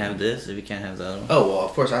 You can have this if you can't have the other one. Oh well,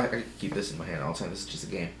 of course I can keep this in my hand all the time. This is just a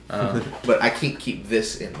game, but I can't keep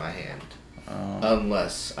this in my hand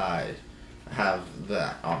unless I have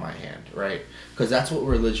that on my hand, right? Because that's what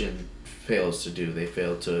religion fails to do. They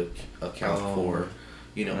fail to account for,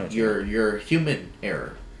 your human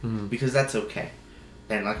error, because that's okay.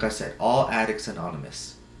 And like I said, all addicts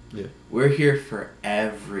anonymous. Yeah. We're here for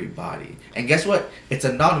everybody, and guess what? It's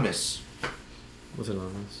anonymous. What's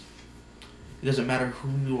anonymous? It doesn't matter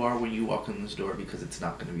who you are when you walk in this door because it's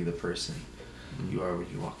not going to be the person you are when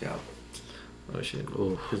you walk out. Oh shit!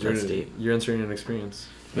 Ooh, Because you're entering an experience.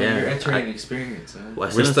 Man, you're entering an experience, man. Well,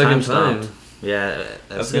 as We're soon as stuck in stopped- time. Yeah,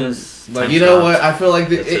 That's as soon gonna- as like, time You know stopped. what? I feel like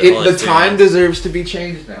That's the whole the time experience. deserves to be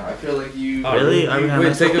changed now. I feel like you... Oh, Really? Are we gonna Wait,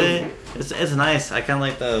 mess take with a- it? It's nice. I kind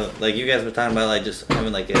of like like you guys were talking about like just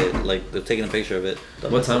having like they're taking a picture of it.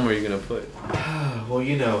 What time are you gonna put? Well,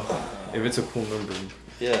 If it's a cool number.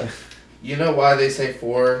 Yeah. You know why they say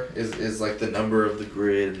 4 is like the number of the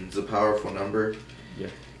grid and it's a powerful number? Yeah.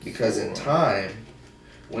 Because in time,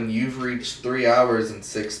 when you've reached 3 hours and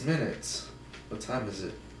 6 minutes, what time is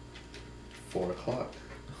it? 4 o'clock.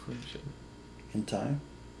 Oh, shit. In time.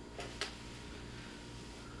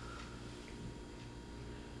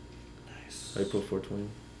 Nice. I put 420.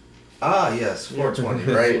 Ah, yes,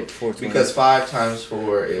 420, right? 420. Because 5 times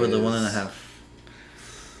 4 is... For the 1.5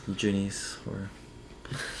 Junies or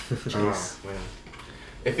Oh, man.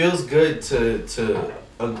 It feels good to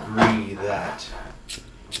agree that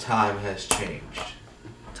time has changed.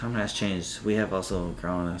 time has changed. We have also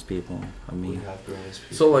grown as people. I We mean, have grown as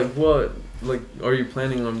people. So like what? Like are you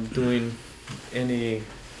planning on doing any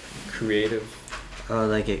creative?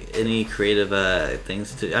 like any creative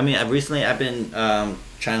things to. I mean, I've been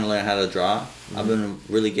trying to learn how to draw. I've been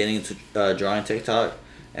really getting into drawing TikTok,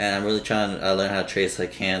 and I'm really trying to learn how to trace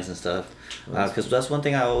like hands and stuff. Because that's one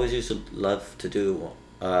thing I always used to love to do.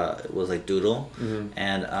 Was like doodle,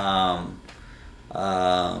 and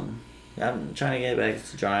yeah, I'm trying to get back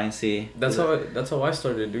to drawing. See, That's how I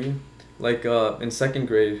started, dude. Like in 2nd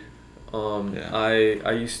grade, Yeah.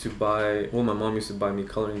 I used to buy. Well, my mom used to buy me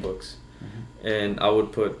coloring books, and I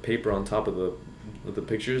would put paper on top of the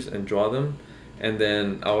pictures and draw them, and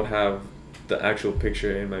then I would have the actual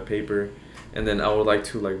picture in my paper, and then I would like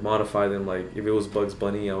to like modify them. Like if it was Bugs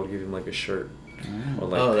Bunny, I would give him like a shirt. Or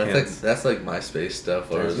like pants. that's like MySpace stuff.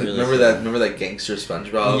 Or That's like, really remember that gangster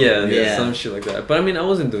SpongeBob? Yeah, some shit like that. But I mean, I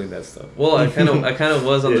wasn't doing that stuff. Well, I kind of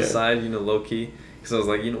was on the Yeah. side, low key, because I was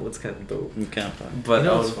like, what's kind of dope. kind of fun. But You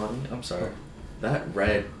know I what's was, funny? I'm sorry. That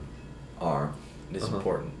red arm is Uh-huh.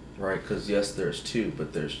 important, right? Because yes, there's 2,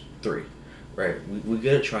 but there's 3, right? We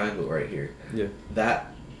get a triangle right here. yeah. That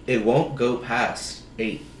it won't go past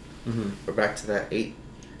 8. Mm-hmm. We're back to that 8.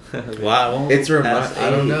 Wow, It's past I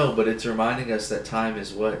don't 8. know, but it's reminding us that time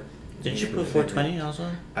is what. Did you put 420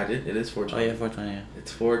 also? I did. It is Oh 420. yeah, 420. Yeah.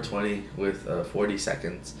 It's 420 with 40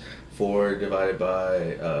 seconds. 4 divided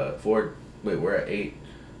by 4. Wait, we're at 8.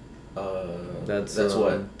 That's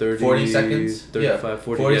what 30, 40 seconds. 35, yeah,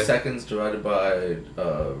 40, yeah. seconds divided by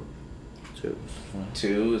 2.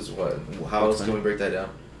 2 is what? How else can we break that down?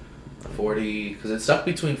 40, because it's stuck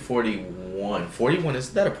between 41. 41,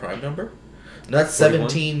 isn't that a prime number? No, that's 41?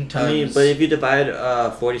 17 times. I mean, but if you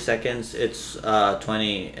divide 40 seconds, it's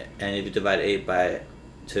 20, and if you divide 8 by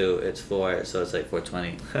 2, it's 4, so it's like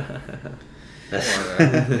 420. Come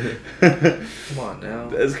on now.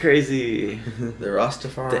 That's crazy. The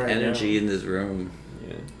Rastafari. The energy in this room. Yeah.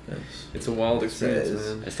 Yeah. Yes. It's a wild experience, It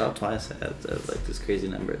is. man. I stopped twice at like these crazy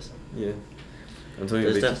numbers. Yeah. I'm telling you,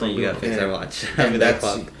 There's they definitely keep you on got going. things I watch. I And mean,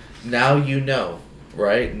 that's now you know,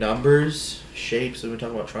 right? Numbers, shapes. We've been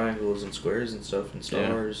talking about triangles and squares and stuff and Yeah.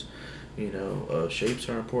 stars. You know, shapes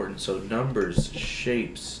are important. So numbers,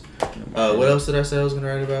 shapes. What else did I say I was gonna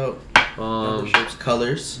write about? Numbers, shapes,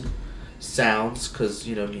 colors, sounds, cause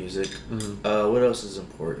you know music. Mhm. What else is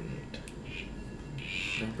important?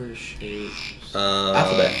 Numbers, shapes. Uh,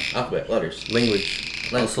 Alphabet, letters.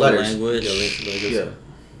 Language. Also letters. language. Yeah.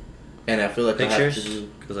 And I feel like I have Pictures. to do.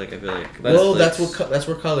 Because like I feel like. Well, Netflix- that's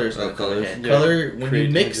where colors. Oh, gonna come colors. in. Yeah. Color. When you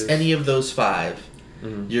Create mix images. any of those five,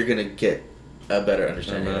 Mhm. you're gonna get a better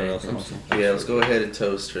understanding. better of anything. also. Yeah, let's go ahead and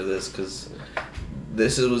toast for this because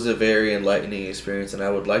this was a very enlightening experience, and I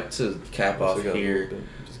would like to cap Also off got a here little bit.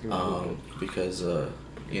 Just give me a little bit. because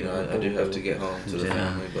you know I do have to get home to the Yeah.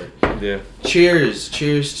 family. But Yeah. cheers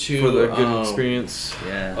to For the good experience.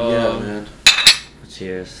 Yeah. Yeah, man.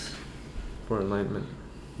 Cheers. For enlightenment.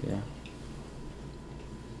 Yeah.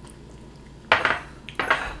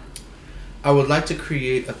 I would like to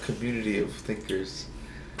create a community of thinkers,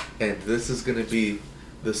 and this is gonna be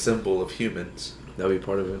the symbol of humans. That'll be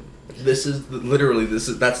part of it. This is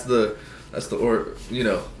that's the that's the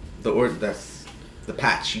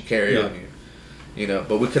patch you carry Yeah. on you, you know.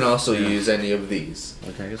 But we can also Yeah. use any of these,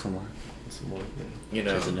 Okay, I get some more. Some more. you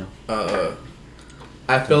know. Cheers to new.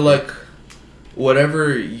 I feel like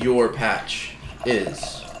whatever your patch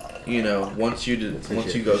is, you know, once you go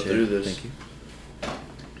Appreciate through it. this, Thank you.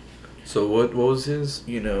 So what was his?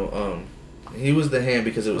 you know, he was the hand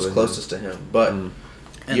because it was Oh, the closest to him, but. Mm.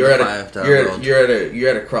 And You're the at five a you're download. you're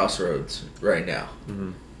at a crossroads right now,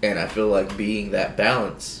 Mhm. and I feel like being that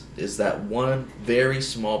balance is that one very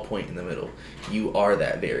small point in the middle. You are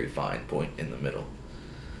that very fine point in the middle.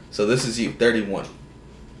 So this is you, 31.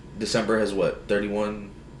 December has what,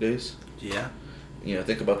 31 days? Yeah. You know,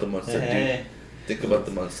 think about the months that do. Think about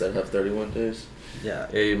the months that have 31 days. Yeah.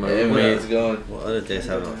 Hey, my Hey, roommate. how's it going? Well, other days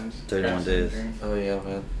have 31 days. Oh yeah,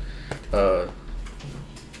 man.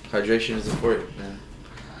 Hydration is important, man.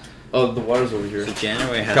 Oh, the water's over here. So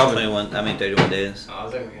January has Calvin. 31 days.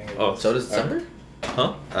 Oh, So does December?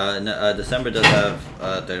 huh? No, December does have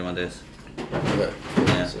 31 days. Okay.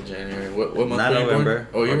 Yeah. So January. What month Not were you November.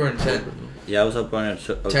 born? Oh, you were in 10. Yeah, I was born in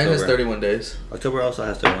October. 10 is 31 days. October also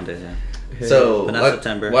has 31 days, yeah. Hey. So, But not why,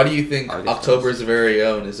 September. why do you think August October's does. very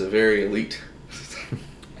own is a very elite?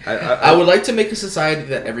 I I would like to make a society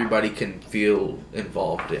that everybody can feel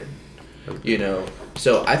involved in. You know,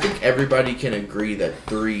 so I think everybody can agree that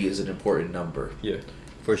 3 is an important number. Yeah.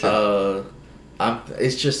 For sure.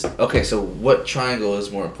 It's just okay. So, what triangle is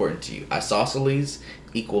more important to you? Isosceles,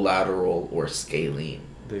 equilateral, or scalene?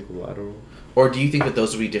 The equilateral. Or do you think that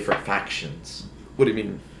those would be different factions? What do you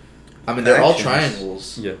mean? I mean, they're all Factions.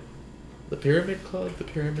 triangles. Yeah. The Pyramid Club, the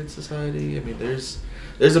Pyramid Society. I mean, there's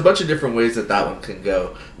a bunch of different ways that one can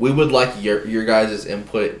go. We would like your guys'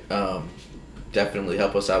 input. Definitely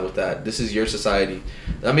help us out with that. This is your society.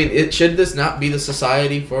 I mean, should this not be the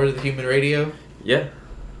society for the Human Radio? Yeah.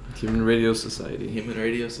 Human Radio Society. Human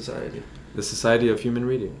Radio Society. The Society of Human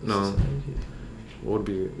Radio. No. Society. What would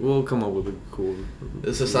be? We'll come up with a cool.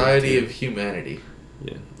 The Society of Humanity.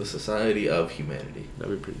 Yeah. The Society of Humanity.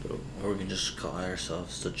 That'd be pretty dope. Or we can just call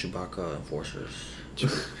ourselves the Chewbacca Enforcers.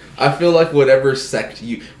 I feel like whatever sect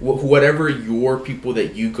whatever your people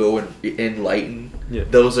that you go and enlighten, Yeah.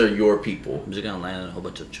 those are your people. I'm just gonna land a whole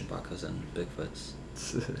bunch of Chewbaccas and Bigfoots.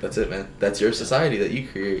 That's it, man. That's your society that you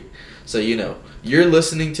create. So, you know, you're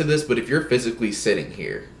listening to this, but if you're physically sitting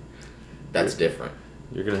here, that's different.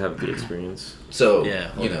 You're gonna have the experience. So, Yeah,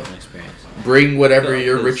 whole you know, different experience. bring whatever Yeah,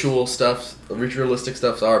 your 'cause- ritualistic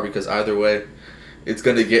stuffs are, because either way, it's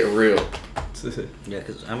gonna get real. Yeah,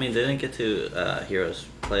 because I mean, they didn't get to hear us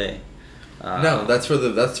play. No, that's for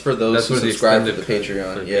those That's who for the subscribe to the extended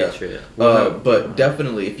Patreon. for Yeah. Patreon. But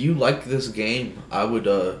definitely, if you like this game, I would.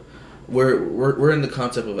 We're in the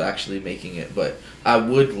concept of actually making it, but I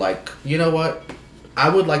would like. You know what? I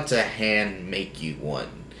would like to hand make you one.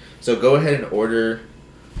 So go ahead and order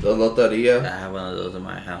the I loteria. have one of those in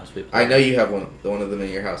my house. We play. I know you have one of them in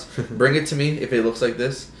your house. Bring it to me if it looks like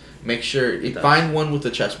this. Make sure does. find one with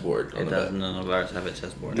a chessboard. On It the does. back. None of ours have a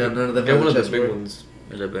chessboard. No, none of them Get have one a of the big chessboard. ones.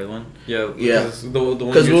 Is it a big one? Yeah. Yeah. Because the one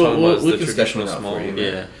Because you're talking about is we the can sketch traditional one out small for you. one.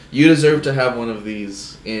 Man. Yeah. You deserve to have one of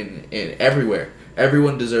these in everywhere.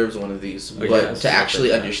 Everyone deserves one of these, Oh, but yeah, to actually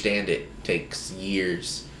yeah. understand it takes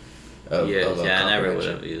years. Of Yes, of yeah, I never would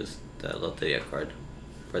comprehension. have used the Loteria card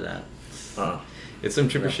for that. It's some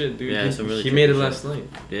trippy Yeah. shit, dude. Yeah, it's some really he made it trippy last shit. night.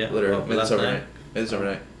 Yeah, Literally, well, minutes last overnight. night, Minutes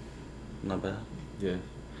overnight. not bad. Yeah.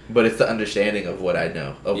 But it's the understanding of what I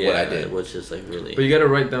know, of what I did. Which is like really. But you gotta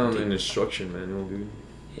write down an instruction manual, dude.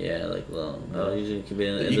 Yeah, like usually it can be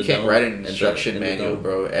in You can't write an instruction manual,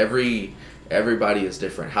 bro. Everybody is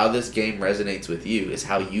different. How this game resonates with you is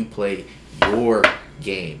how you play your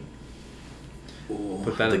game. Ooh,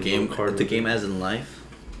 Put that the in game, card the game as in life.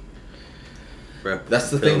 That's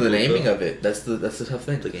the thing. The naming of it. That's the tough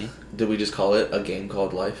thing. The game. Did we just call it a game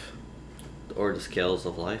called Life? Or the scales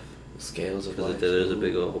of life. Scales of Because life. there's a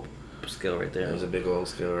big old scale right there. There's a big old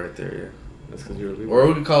scale right there. Yeah. That's because you're a Libra. Or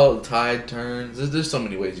we could call it tide turns. There's so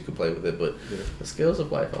many ways you could play with it, but Yeah. the scales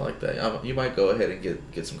of life, I like that. You might go ahead and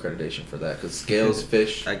get some accreditation for that because scales,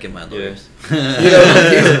 fish. I get my lawyers. You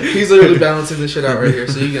know, he's literally balancing this shit out right here.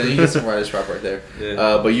 So you get some writer's prop right there.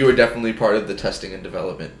 Yeah. But you were definitely part of the testing and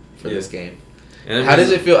development for Yeah. this game. And How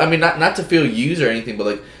does it feel? I mean, not to feel used or anything, but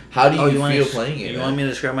like, how do you feel playing it? You want me to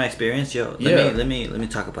describe my experience? Yo, Yeah. let me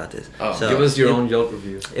talk about this. Oh. So, Give us your own Yelp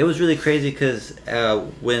review. It was really crazy because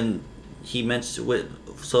when he mentioned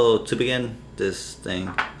so to begin this thing,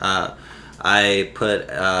 I put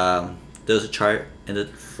there's a chart in the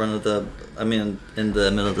front of in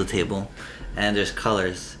the middle of the table, and there's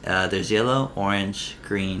colors. There's yellow, orange,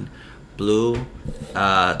 green, blue,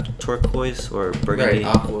 turquoise or burgundy,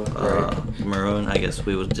 Right, aqua, right. maroon. I guess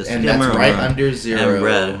we would just And yeah, that's maroon, right under zero. and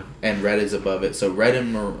red. And red is above it. So red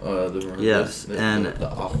and the maroon. Yes, and the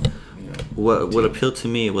off. You know, What appealed to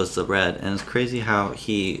me was the red, and it's crazy how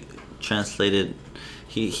he translated.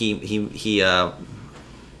 He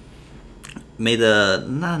made a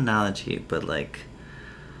not analogy, but like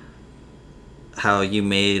how you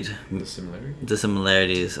made The similarity. the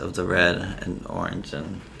similarities of the red and orange,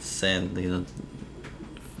 and saying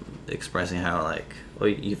expressing how like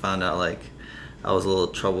you found out like I was a little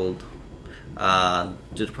troubled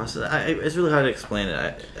due to process. It's really hard to explain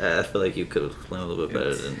it. I feel like you could explain it a little bit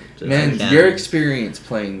better than just Man, I can. your experience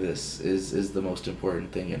playing this is the most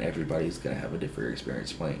important thing, and everybody's gonna have a different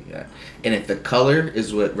experience playing that. And if the color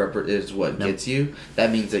is what Nope. gets you, that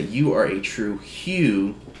means that you are a true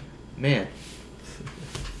hue man.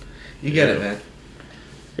 You get it, man.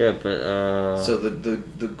 Yeah, but So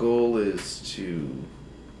the goal is to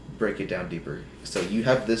break it down deeper. So you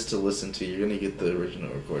have this to listen to. You're gonna get the original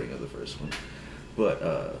recording of the first one,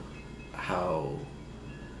 but how?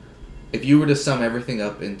 If you were to sum everything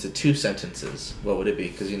up into 2 sentences, what would it be?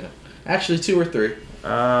 Because actually 2 or 3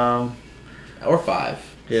 or 5.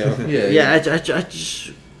 Yeah. Yeah. I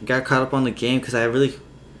just got caught up on the game because I really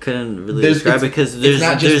couldn't really There's- describe it it's- because it's there's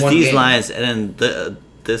not just one these game. lines and then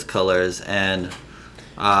this colors and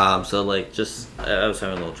so like just I was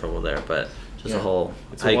having a little trouble there, but just Yeah. a whole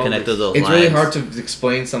It's how a you wild connected those It's lines. really hard to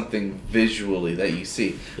explain something visually that you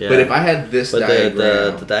see. Yeah. But if I had this But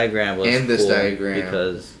diagram, the diagram was and this cool diagram.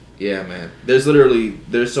 because yeah, man. There's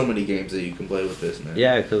so many games that you can play with this, man.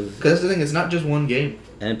 yeah, because Because that's the thing. It's not just one game.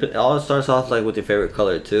 and it all starts off like with your favorite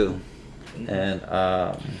color too, and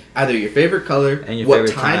Either your favorite color, And your what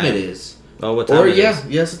favorite time it time. is. oh what time Or it yeah, is.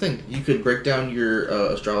 that's the thing. You could break down your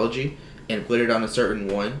astrology and put it on a certain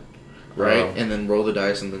one, right? Oh. And then roll the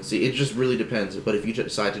dice and then see. It just really depends. But if you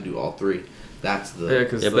decide to do all 3, that's the Yeah,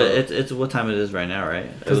 because Yeah, but it's what time it is right now, right?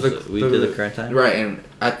 It 'Cause was, the- we the- did the current time. right. And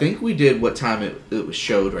I think we did what time it was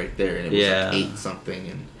showed right there, and it was Yeah. like 8 something,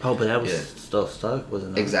 and Oh, but that was Yeah. still stuck,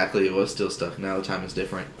 wasn't it? exactly it was still stuck. Now the time is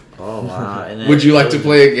different. Oh wow! And then Would you like it to was-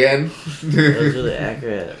 play again? It was really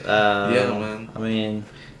accurate. Yeah, man. I mean,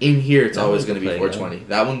 In here, it's That always was going to be the play, 420.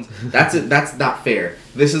 That one's that's it. That's not fair.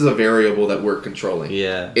 This is a variable that we're controlling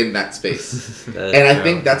yeah. in that space. That is And I true.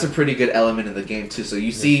 think that's a pretty good element in the game too. So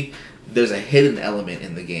you see, there's a hidden element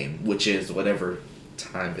in the game, which is whatever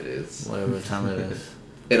time it is. whatever time it is.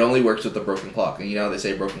 It only works with the broken clock, and they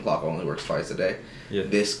say broken clock only works twice a day. Yeah.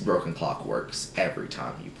 This broken clock works every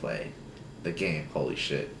time you play the game. Holy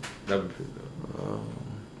shit! That would be pretty dope. Oh,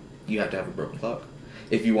 You have to have a broken clock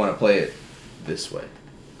if you want to play it this way,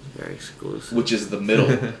 very exclusive. which is the middle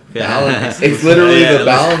Yeah. balance. It's literally Yeah, the like-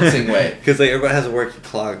 balancing way. Because like everybody has a working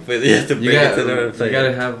clock, but you have to break You it gotta, in order to play. you gotta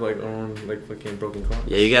it. have like our own like fucking broken clock.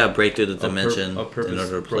 Yeah, you gotta break through the A dimension purpose in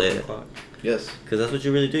order to play broken it. clock. Yes. Because that's what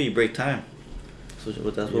you really do. You break time. That's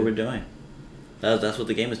what we're doing. That's what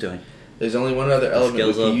the game is doing. There's only one other element we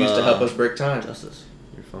skills can of, use to help us break time. Justice.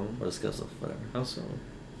 Your phone. Or the skills of whatever. How so?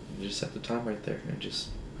 You just set the time right there and just.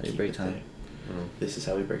 How do you keep break it time? there. Oh. This is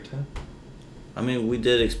how we break time. I mean, we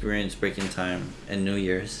did experience breaking time in New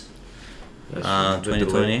Year's. That's true. The 2020,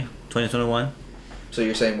 delay. 2021. So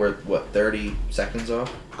you're saying we're what 30 seconds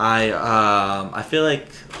off? I feel like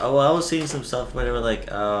I was seeing some stuff where they were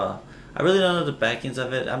like I really don't know the backings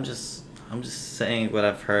of it. I'm just I'm just saying what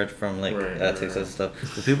I've heard from like TikTok and stuff.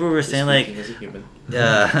 But people were saying Speaking like, as a human.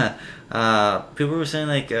 people were saying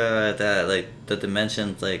like that like the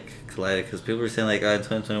dimensions like collided because people were saying like in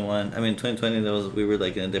 2021, I mean 2020 we were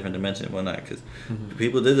like in a different dimension and whatnot because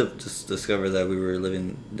people did just discover that we were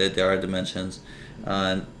living that there are dimensions,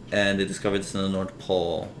 and they discovered this in the North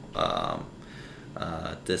Pole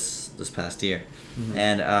this past year,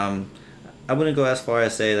 and I wouldn't go as far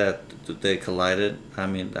as say that they collided. I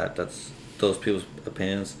mean that's those people's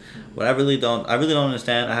opinions. What I really don't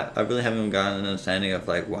understand. I really haven't gotten an understanding of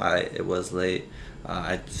like why it was late.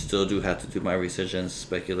 I still do have to do my research and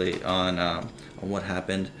speculate on what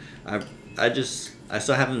happened. I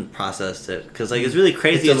still haven't processed it because like it's really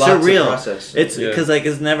crazy. It's surreal. It's because like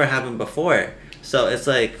it's never happened before. So it's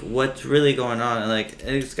like what's really going on, and like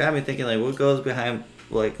it's got me thinking like what goes behind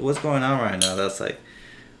like what's going on right now. That's like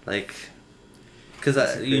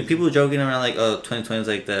because people joking around like 2020 is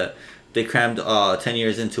like they crammed 10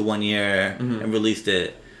 years into 1 year and released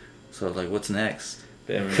it. So like what's next?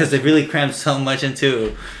 Because they really crammed so much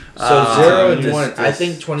into. So 0 and 1. I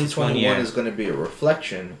think 2021 is going to be a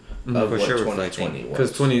reflection of what 2020 was.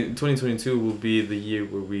 Because 2022 will be the year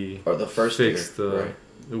where we the first fix year,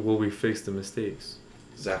 where we fix the mistakes.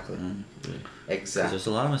 Exactly. Yeah. Exactly. There's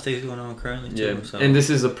a lot of mistakes going on currently too. Yeah. So. And this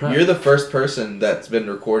is You're the first person that's been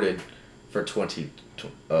recorded for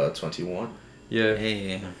 2021. Yeah.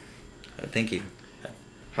 Hey, thank you.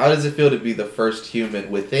 How does it feel to be the first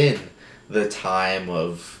human within the time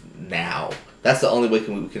of now? That's the only way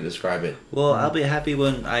we can describe it. Well, I'll be happy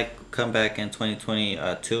when I come back in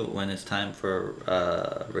 2022 when it's time for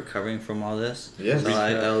recovering from all this. Yes. So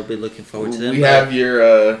I'll be looking forward to that. We have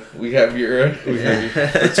your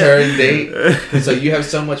return date. So you have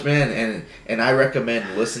so much, man, and I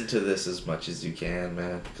recommend listen to this as much as you can,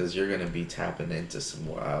 man, because you're gonna be tapping into some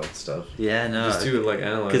wild stuff. Yeah, no. Just do it like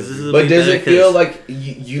analyze. But does it feel like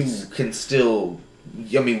you can still?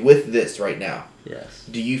 I mean, with this right now. Yes.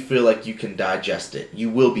 Do you feel like you can digest it? You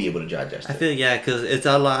will be able to digest it. I feel because it's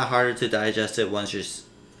a lot harder to digest it once you're,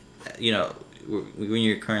 when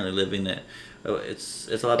you're currently living it. It's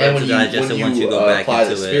a lot better to digest it once you go back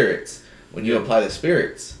into it. When you apply the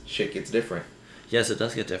spirits, shit gets different. Yes, it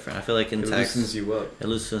does get different. I feel like in text, loosens you up. It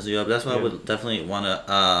loosens you up. That's why I would definitely want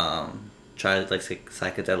to try like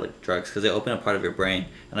psychedelic drugs because they open a part of your brain,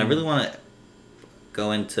 and I really want to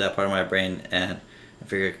go into that part of my brain and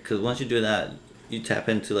figure because once you do that. You tap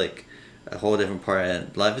into like a whole different part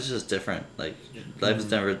and life is just different. Like life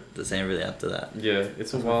is never the same really after that. Yeah,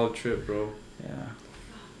 it's a wild trip, bro. Yeah.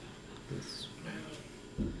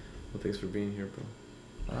 Well, thanks for being here, bro.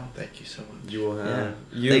 Oh, thank you so much. You will have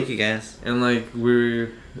thank you guys. And like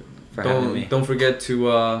don't forget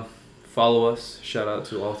to follow us. Shout out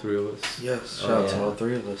to all three of us. Yes, shout out to all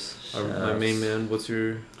three of us. My main man, what's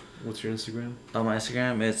your Instagram? On my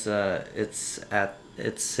Instagram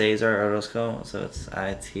it's Cesar Orozco, so it's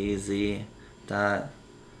ITZ Cesar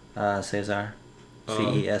CESAR.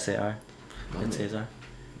 It's Cesar.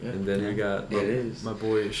 Yeah. And then we got my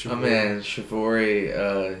boy Shavori. My man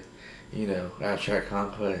Shavori, Abstract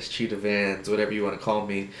Conquest, Cheetah Vans, whatever you want to call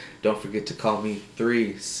me. Don't forget to call me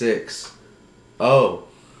 360.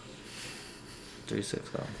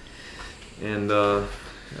 360. And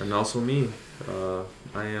also me.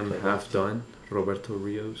 I am half done. Roberto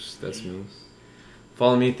Rios. That's me.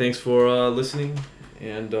 Follow me. Thanks for listening.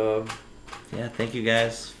 And thank you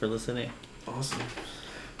guys for listening. Awesome.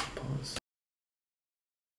 Pause.